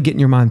and really getting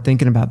your mind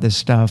thinking about this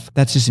stuff.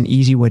 That's just an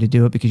easy way to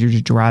do it because you're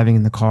just driving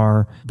in the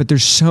car. But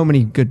there's so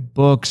many good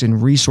books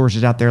and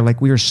resources out there.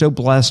 Like, we are so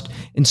blessed.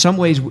 In some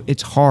ways,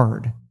 it's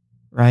hard,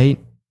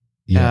 right?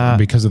 Yeah,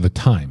 because of the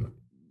time.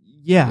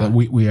 Yeah.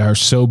 We are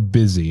so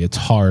busy. It's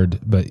hard,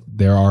 but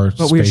there are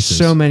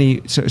spaces.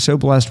 We're so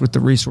blessed with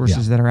the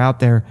resources that are out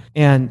there.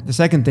 And the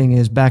second thing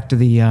is back to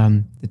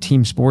the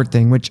team sport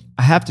thing, which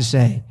I have to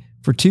say,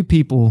 for 2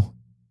 people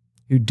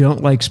who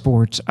don't like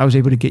sports, I was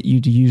able to get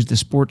you to use the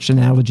sports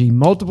analogy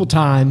multiple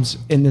times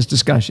in this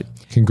discussion.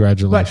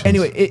 Congratulations. But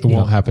anyway, it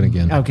won't happen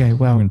again. Okay,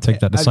 well. I'm going to take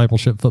that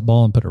discipleship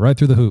football and put it right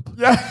through the hoop.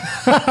 Knock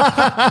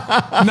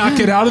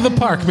it out of the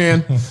park,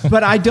 man.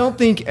 But I don't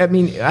think,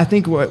 I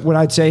think what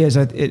I'd say is,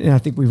 and I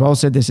think we've all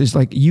said this, is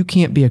like, you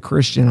can't be a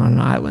Christian on an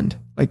island.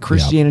 Like,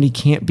 Christianity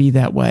can't be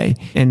that way.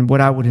 And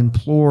what I would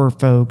implore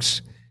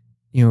folks,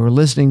 who are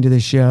listening to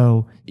this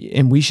show,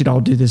 and we should all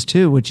do this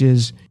too, which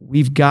is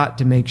we've got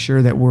to make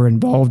sure that we're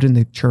involved in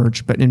the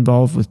church, but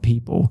involved with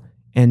people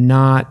and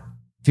not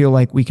feel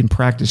like we can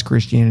practice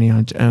Christianity on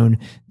its own.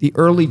 The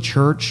early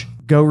church,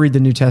 go read the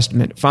New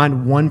Testament,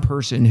 find one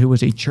person who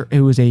was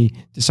a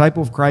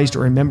disciple of Christ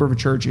or a member of a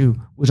church who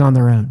was on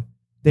their own.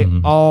 They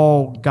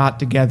all got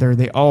together.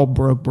 They all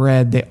broke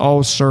bread. They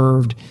all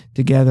served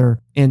together.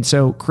 And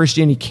so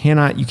Christianity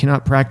you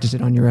cannot practice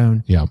it on your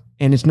own. Yeah.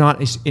 And it's not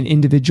an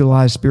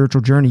individualized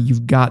spiritual journey.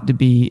 You've got to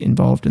be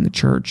involved in the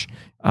church.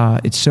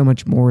 It's so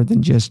much more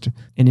than just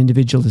an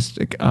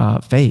individualistic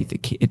faith.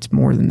 It's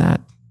more than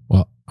that.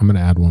 Well, I'm going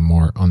to add one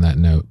more on that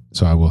note.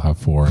 So I will have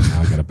 4, and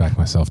now I got to back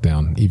myself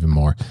down even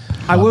more.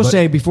 I will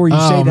say before you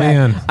say that,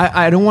 man.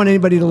 I don't want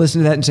anybody to listen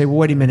to that and say, well,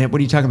 wait a minute, what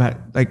are you talking about?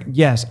 Like,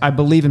 yes, I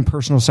believe in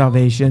personal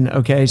salvation.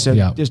 Okay.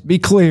 So just be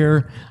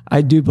clear.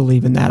 I do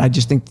believe in that. I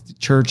just think the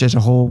church as a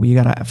whole, we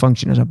got to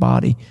function as a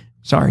body.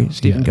 Sorry,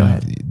 Stephen, go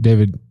ahead.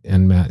 David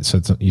and Matt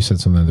you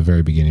said something at the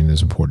very beginning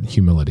that's important,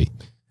 humility.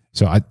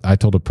 So I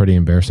told a pretty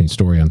embarrassing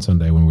story on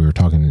Sunday when we were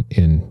talking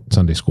in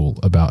Sunday school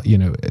about,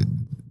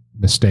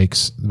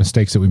 mistakes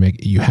that we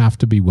make. You have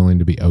to be willing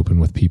to be open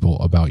with people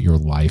about your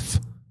life.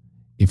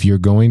 If you're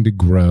going to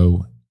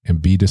grow and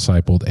be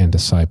discipled and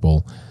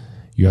disciple,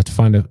 you have to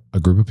find a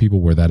group of people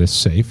where that is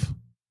safe.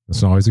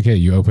 That's not always the case.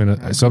 You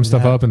open some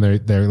stuff up and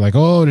they're like,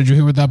 oh, did you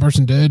hear what that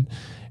person did?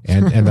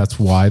 And that's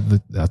why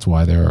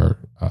there are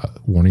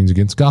warnings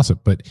against gossip.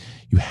 But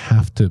you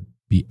have to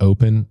be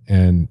open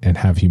and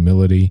have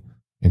humility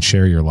and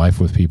share your life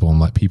with people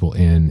and let people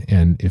in.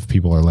 And if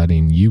people are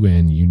letting you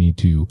in, you need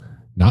to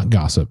not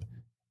gossip.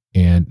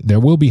 And there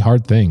will be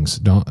hard things.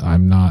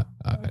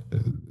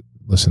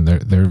 Listen,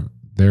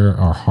 there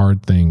are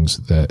hard things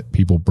that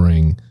people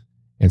bring.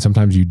 And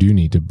sometimes you do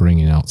need to bring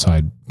in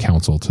outside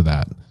counsel to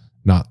that.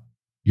 Not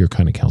your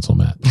kind of counsel,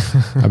 Matt.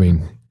 I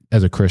mean,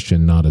 as a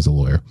Christian, not as a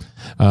lawyer.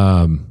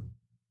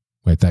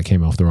 Wait, that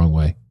came off the wrong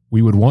way.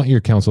 We would want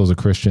your counsel as a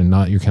Christian,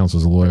 not your counsel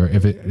as a lawyer.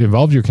 If it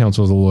involves your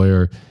counsel as a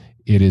lawyer,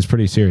 it is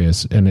pretty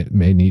serious, and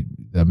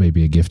that may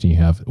be a gift you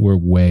have. We're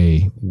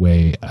way,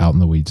 way out in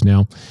the weeds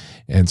now.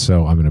 And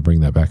so I'm going to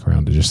bring that back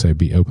around to just say,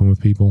 be open with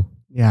people.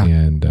 Yeah.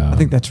 And I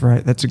think that's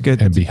right. That's a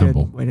good, and be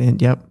humble way to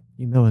end. Yep.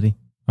 Humility.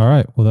 All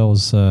right. Well, that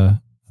was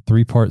a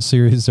 3-part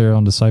series there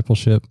on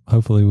discipleship.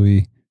 Hopefully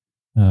we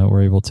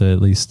were able to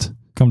at least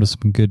come to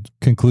some good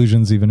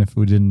conclusions, even if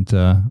we didn't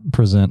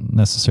present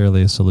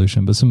necessarily a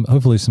solution, but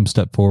hopefully some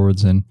step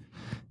forwards in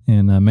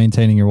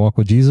maintaining your walk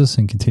with Jesus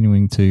and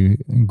continuing to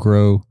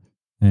grow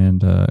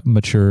and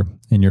mature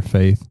in your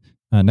faith.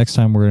 Next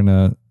time, we're going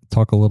to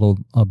talk a little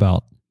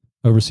about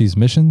overseas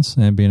missions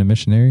and being a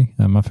missionary.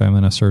 My family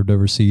and I served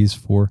overseas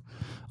for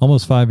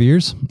almost 5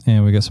 years,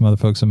 and we got some other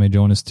folks that may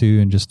join us too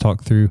and just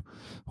talk through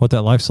what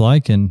that life's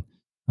like and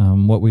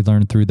what we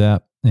learned through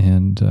that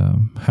and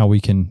how we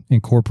can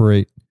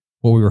incorporate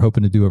what we were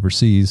hoping to do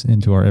overseas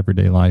into our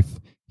everyday life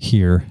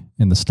here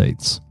in the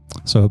States.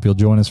 So I hope you'll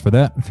join us for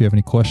that. If you have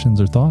any questions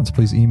or thoughts,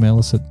 please email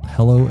us at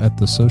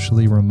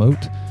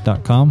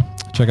hello@thesociallyremote.com.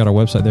 Check out our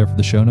website there for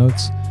the show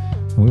notes,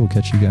 and we will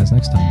catch you guys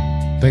next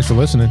time. thanks for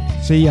listening.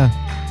 See ya.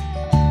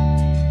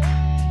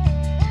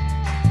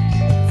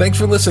 Thanks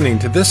for listening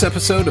to this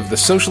episode of the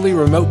Socially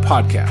Remote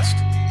Podcast.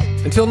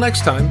 Until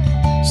next time,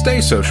 stay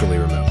socially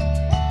remote,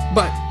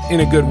 but in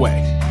a good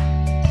way.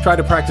 Try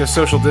to practice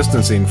social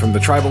distancing from the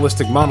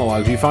tribalistic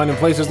monologues you find in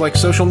places like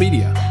social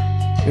media.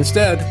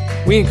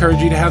 Instead, we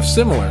encourage you to have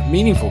similar,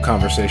 meaningful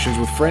conversations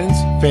with friends,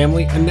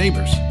 family, and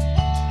neighbors.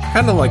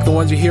 Kind of like the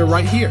ones you hear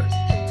right here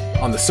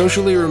on the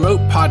Socially Remote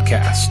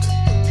Podcast.